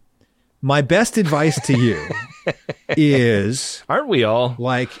 My best advice to you is, aren't we all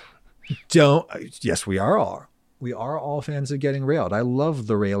like, yes, we are all fans of getting railed. I love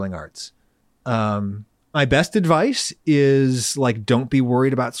the railing arts. My best advice is like, don't be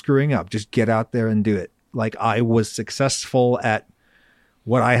worried about screwing up. Just get out there and do it. Like I was successful at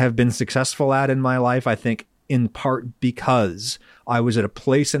what I have been successful at in my life. I think in part because I was at a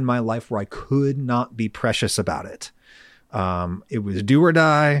place in my life where I could not be precious about it. It was do or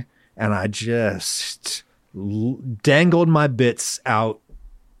die. And I just dangled my bits out,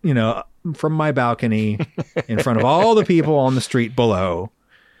 from my balcony in front of all the people on the street below.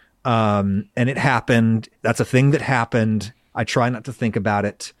 And it happened. That's a thing that happened. I try not to think about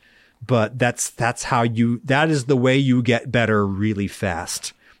it, but that is the way you get better really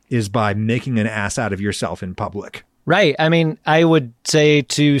fast, is by making an ass out of yourself in public. Right. I mean, I would say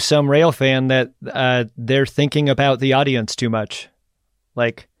to some rail fan that they're thinking about the audience too much.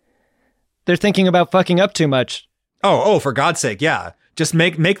 Like, they're thinking about fucking up too much. Oh, for God's sake, yeah. Just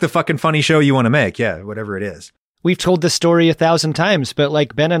make the fucking funny show you want to make. Yeah, whatever it is. We've told this story 1,000 times, but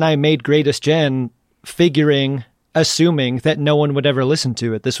like Ben and I made Greatest Gen assuming that no one would ever listen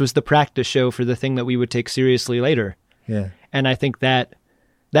to it. This was the practice show for the thing that we would take seriously later. Yeah. And I think that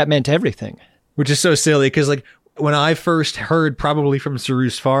meant everything. Which is so silly, because like when I first heard, probably from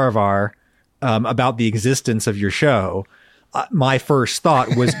Cyrus Farivar, about the existence of your show, my first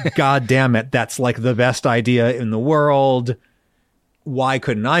thought was, God damn it, that's like the best idea in the world. Why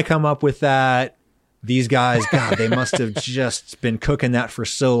couldn't I come up with that? These guys, God, they must have just been cooking that for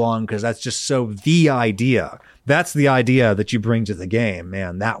so long, because that's just so the idea. That's the idea that you bring to the game,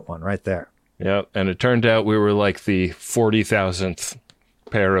 man. That one right there. Yeah, and it turned out we were like the 40,000th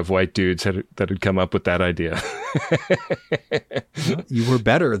pair of white dudes that had come up with that idea. You were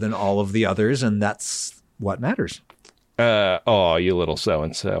better than all of the others, and that's what matters. You little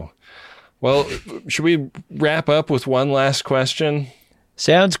so-and-so. Well, should we wrap up with one last question?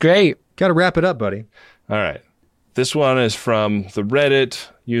 Sounds great. Got to wrap it up, buddy. All right. This one is from the Reddit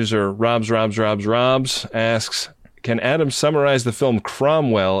user Robs asks, can Adam summarize the film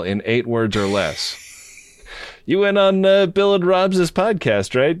Cromwell in 8 words or less? You went on Bill and Robs'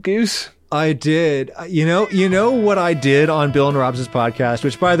 podcast, right, Goose? I did. You know what I did on Bill and Robs' podcast,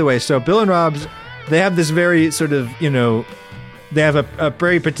 which, by the way, so Bill and Robs, they have this very sort of, They have a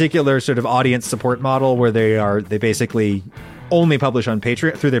very particular sort of audience support model where they basically only publish on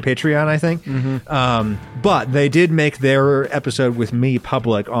Patreon through their Patreon, I think. But they did make their episode with me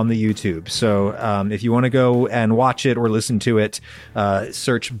public on the YouTube. So if you want to go and watch it or listen to it,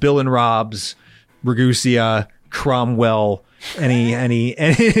 search Bill and Rob's Ragusea, Cromwell, anything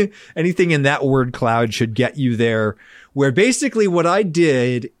in that word cloud should get you there. Where basically what I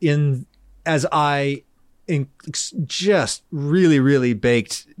did just really, really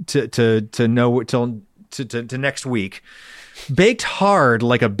baked to know till to next week. Baked hard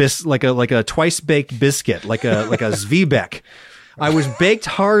like a twice baked biscuit, like a Zwiebäck. I was baked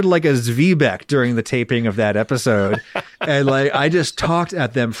hard like a Zwiebäck during the taping of that episode, and I just talked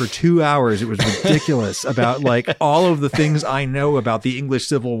at them for 2 hours. It was ridiculous about all of the things I know about the English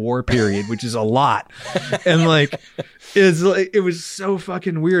Civil War period, which is a lot, and it was so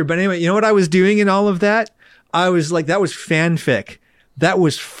fucking weird. But anyway, you know what I was doing in all of that? I was that was fanfic. That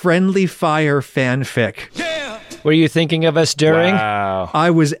was friendly fire fanfic. Were you thinking of us during? Wow. I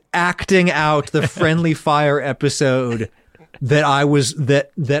was acting out the friendly fire episode that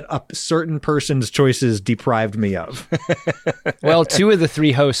a certain person's choices deprived me of. Well, 2 of the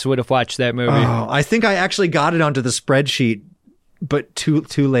 3 hosts would have watched that movie. Oh, I think I actually got it onto the spreadsheet, but too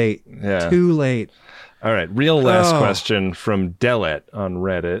late. Yeah. Too late. All right. Real last question from Delet on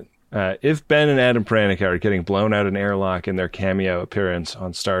Reddit. If Ben and Adam Pranica are getting blown out an airlock in their cameo appearance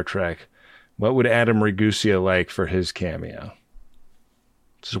on Star Trek, what would Adam Ragusea like for his cameo?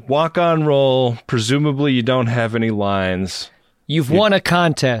 Just walk on roll. Presumably you don't have any lines. You've won a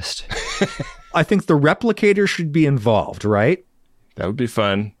contest. I think the replicator should be involved, right? That would be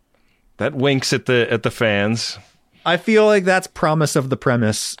fun. That winks at the fans. I feel like that's promise of the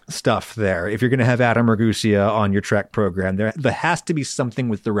premise stuff there. If you're going to have Adam Ragusea on your Trek program, there has to be something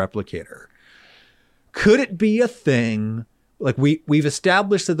with the replicator. Could it be a thing? We've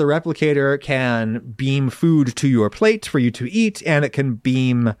established that the replicator can beam food to your plate for you to eat, and it can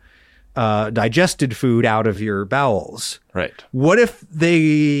beam digested food out of your bowels. Right. What if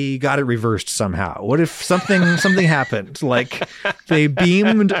they got it reversed somehow? What if something happened? They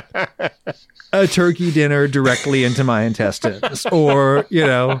beamed a turkey dinner directly into my intestines, or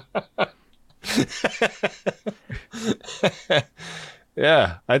Yeah,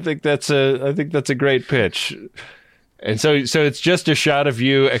 I think that's a great pitch. And so it's just a shot of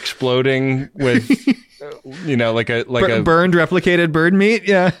you exploding with, like a burned replicated bird meat.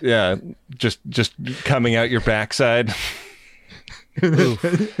 Yeah. Yeah. Just coming out your backside.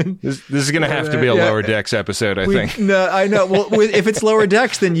 This is going to have to be a Lower Decks episode, I think. No, I know. Well, if it's Lower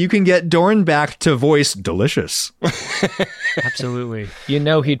Decks, then you can get Dorn back to voice Delicious. Absolutely.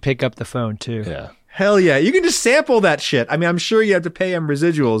 He'd pick up the phone too. Yeah. Hell yeah. You can just sample that shit. I mean, I'm sure you have to pay him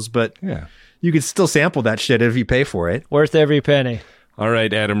residuals, but yeah. You could still sample that shit if you pay for it. Worth every penny. All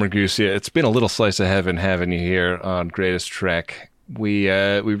right, Adam Ragusea, it's been a little slice of heaven having you here on Greatest Trek. We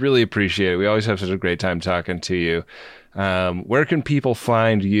really appreciate it. We always have such a great time talking to you. Where can people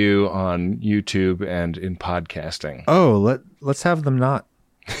find you on YouTube and in podcasting? Oh, let's have them not.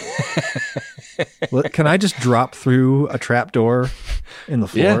 Can I just drop through a trapdoor in the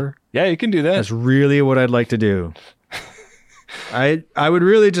floor? Yeah, you can do that. That's really what I'd like to do. I would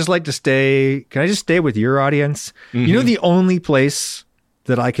really just like to stay. Can I just stay with your audience? Mm-hmm. The only place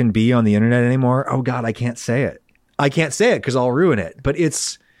that I can be on the internet anymore. Oh God, I can't say it. I can't say it because I'll ruin it. But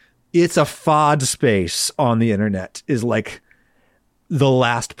it's a FOD space on the internet is the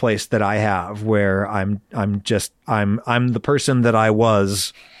last place that I have where I'm the person that I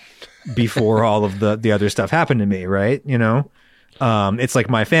was before all of the other stuff happened to me. Right. It's like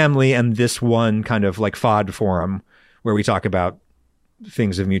my family and this one kind of FOD forum where we talk about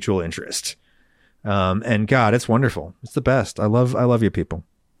things of mutual interest. And God, it's wonderful. It's the best. I love you people.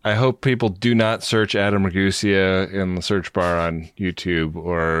 I hope people do not search Adam Ragusea in the search bar on YouTube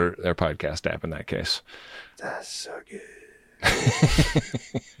or their podcast app in that case. That's so good.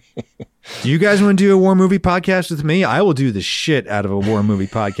 Do you guys want to do a war movie podcast with me? I will do the shit out of a war movie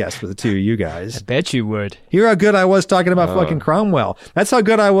podcast with the two of you guys. I bet you would. Hear how good I was talking about fucking Cromwell. That's how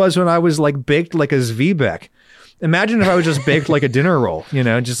good I was when I was baked like a Zwiebäck. Imagine if I was just baked like a dinner roll,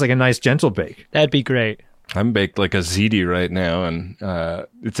 just like a nice gentle bake. That'd be great. I'm baked like a ziti right now, and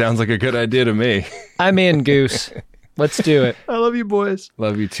it sounds like a good idea to me. I'm in, Goose. Let's do it. I love you, boys.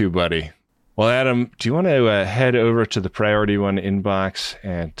 Love you too, buddy. Well, Adam, do you want to head over to the Priority One inbox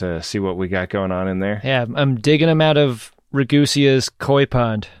and see what we got going on in there? Yeah, I'm digging them out of Ragusea's koi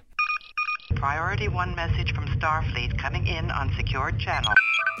pond. Priority 1 message from Starfleet coming in on secured channel.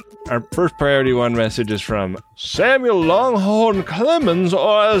 Our first priority one message is from Samuel Longhorn Clemens,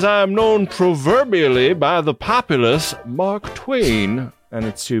 or as I'm known proverbially by the populace, Mark Twain. And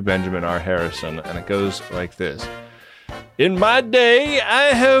it's to Benjamin R. Harrison, and it goes like this. In my day, I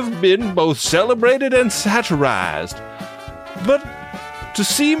have been both celebrated and satirized. But to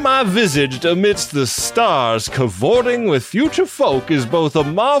see my visage amidst the stars cavorting with future folk is both a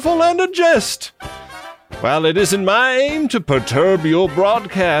marvel and a jest. While it isn't my aim to perturb your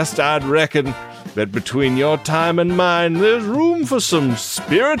broadcast, I'd reckon that between your time and mine, there's room for some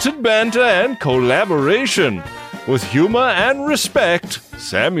spirited banter and collaboration. With humor and respect,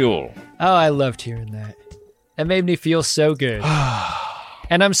 Samuel. Oh, I loved hearing that. That made me feel so good.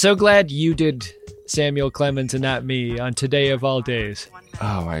 And I'm so glad you did Samuel Clemens and not me on Today of All Days.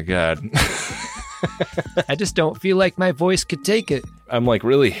 Oh my God. I just don't feel like my voice could take it. I'm like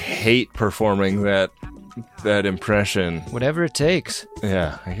really hate performing that impression. Whatever it takes.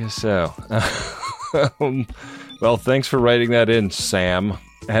 Yeah, I guess so. Well, thanks for writing that in, Sam.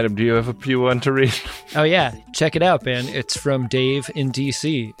 Adam, do you have a few one to read? Oh yeah, check it out, Ben. It's from Dave in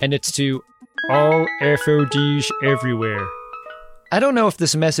DC, and it's to all FODs everywhere. I don't know if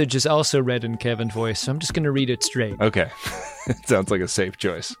this message is also read in Kevin's voice, so I'm just going to read it straight. Okay. It sounds like a safe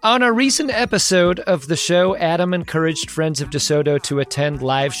choice. On a recent episode of the show, Adam encouraged friends of DeSoto to attend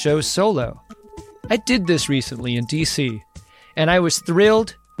live shows solo. I did this recently in DC, and I was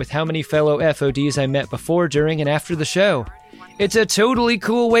thrilled with how many fellow FODs I met before, during, and after the show. It's a totally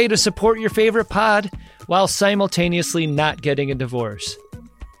cool way to support your favorite pod while simultaneously not getting a divorce.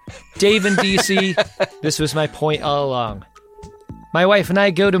 Dave in DC, this was my point all along. My wife and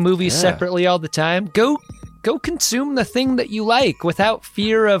I go to movies separately all the time. Go consume the thing that you like without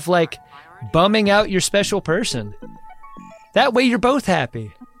fear of, like, bumming out your special person. That way you're both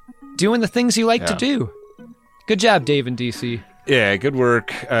happy, doing the things you like to do. Good job, Dave in DC. Yeah, good work.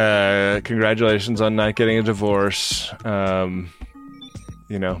 Congratulations on not getting a divorce.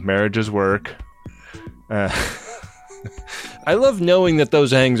 Marriages work. I love knowing that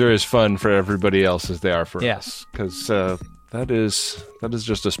those hangs are as fun for everybody else as they are for us. Because that is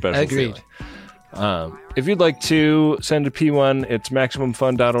just a special Agreed. feeling. If you'd like to send a P1, it's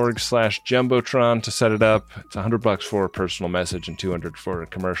MaximumFun.org/Jumbotron to set it up. It's $100 for a personal message and $200 for a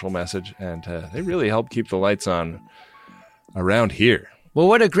commercial message. And they really help keep the lights on around here. Well,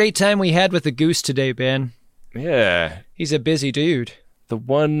 what a great time we had with the goose today, Ben. Yeah. He's a busy dude. The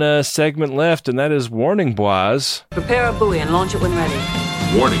one segment left, and that is Warning Bois. Prepare a buoy and launch it when ready.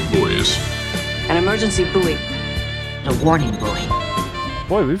 Warning buoys. An emergency buoy. A warning buoy.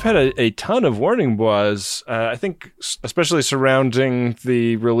 Boy, we've had a ton of Warning Bois. I think especially surrounding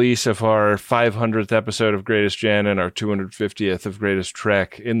the release of our 500th episode of Greatest Gen and our 250th of Greatest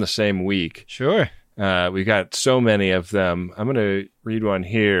Trek in the same week. Sure. We got so many of them. I'm going to read one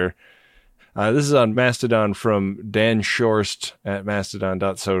here. This is on Mastodon from Dan Shorst at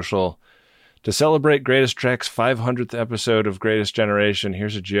mastodon.social. To celebrate Greatest Trek's 500th episode of Greatest Generation,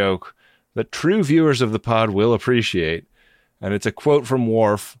 here's a joke that true viewers of the pod will appreciate. And it's a quote from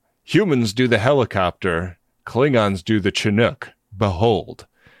Worf. Humans do the helicopter. Klingons do the Chinook. Behold.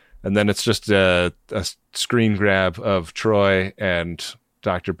 And then it's just a screen grab of Troy and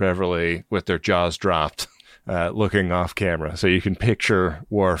Dr. Beverly with their jaws dropped, looking off camera. So you can picture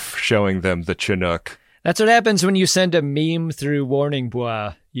Worf showing them the Chinook. That's what happens when you send a meme through Warning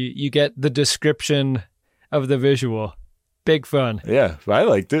Bois. You get the description of the visual. Big fun. Yeah, I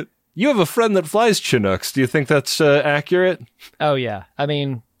liked it. You have a friend that flies Chinooks. Do you think that's accurate? Oh, yeah. I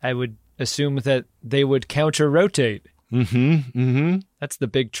mean, I would assume that they would counter-rotate. Mm-hmm. That's the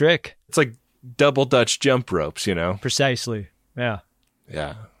big trick. It's like double Dutch jump ropes, you know? Precisely. Yeah.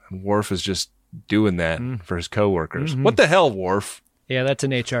 Yeah. And Worf is just doing that for his coworkers. Mm-hmm. What the hell, Worf? Yeah, that's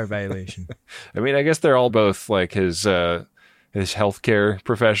an HR violation. I mean, I guess they're all both like his healthcare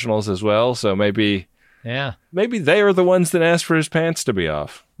professionals as well. So maybe they are the ones that asked for his pants to be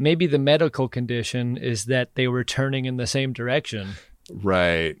off. Maybe the medical condition is that they were turning in the same direction.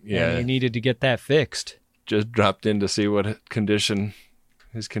 Right. Yeah. And he needed to get that fixed. Just dropped in to see what condition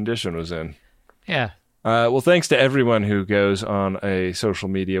his condition was in. Yeah. Well, thanks to everyone who goes on a social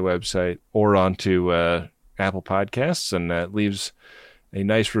media website or onto Apple Podcasts and leaves a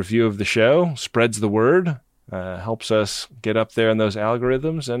nice review of the show, spreads the word, helps us get up there in those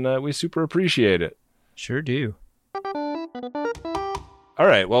algorithms, and we super appreciate it. Sure do. All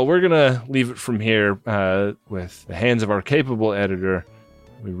right, well, we're going to leave it from here with the hands of our capable editor.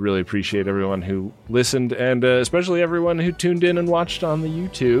 We really appreciate everyone who listened, and especially everyone who tuned in and watched on the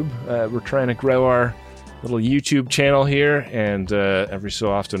YouTube. We're trying to grow our little YouTube channel here, and every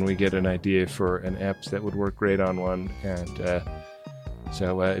so often we get an idea for an app that would work great on one, and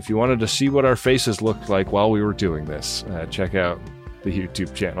So if you wanted to see what our faces looked like while we were doing this, check out the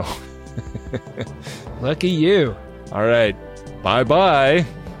YouTube channel. Lucky you. All right. Bye-bye.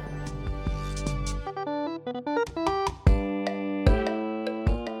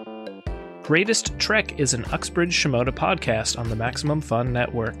 Greatest Trek is an Uxbridge Shimoda podcast on the Maximum Fun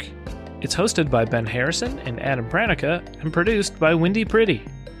Network. It's hosted by Ben Harrison and Adam Pranica and produced by Wendy Pretty.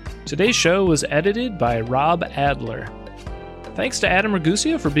 Today's show was edited by Rob Adler. Thanks to Adam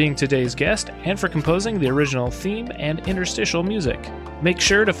Ragusea for being today's guest and for composing the original theme and interstitial music. Make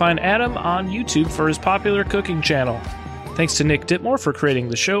sure to find Adam on YouTube for his popular cooking channel. Thanks to Nick Ditmore for creating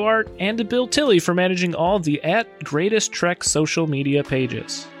the show art, and to Bill Tilley for managing all of the @GreatestTrek social media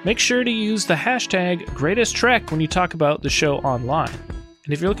pages. Make sure to use the hashtag #GreatestTrek when you talk about the show online.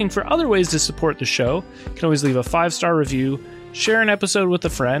 And if you're looking for other ways to support the show, you can always leave a 5-star review, share an episode with a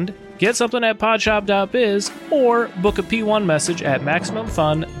friend, get something at podshop.biz, or book a P1 message at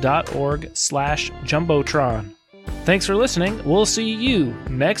MaximumFun.org/Jumbotron. Thanks for listening. We'll see you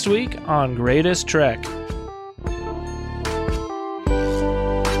next week on Greatest Trek.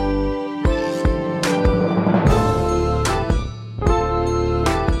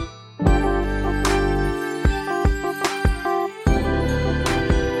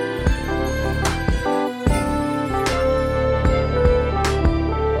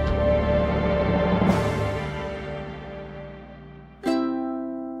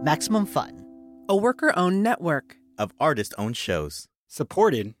 Maximum Fun, a worker-owned network of artist-owned shows.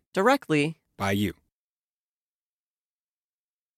 Supported directly by you.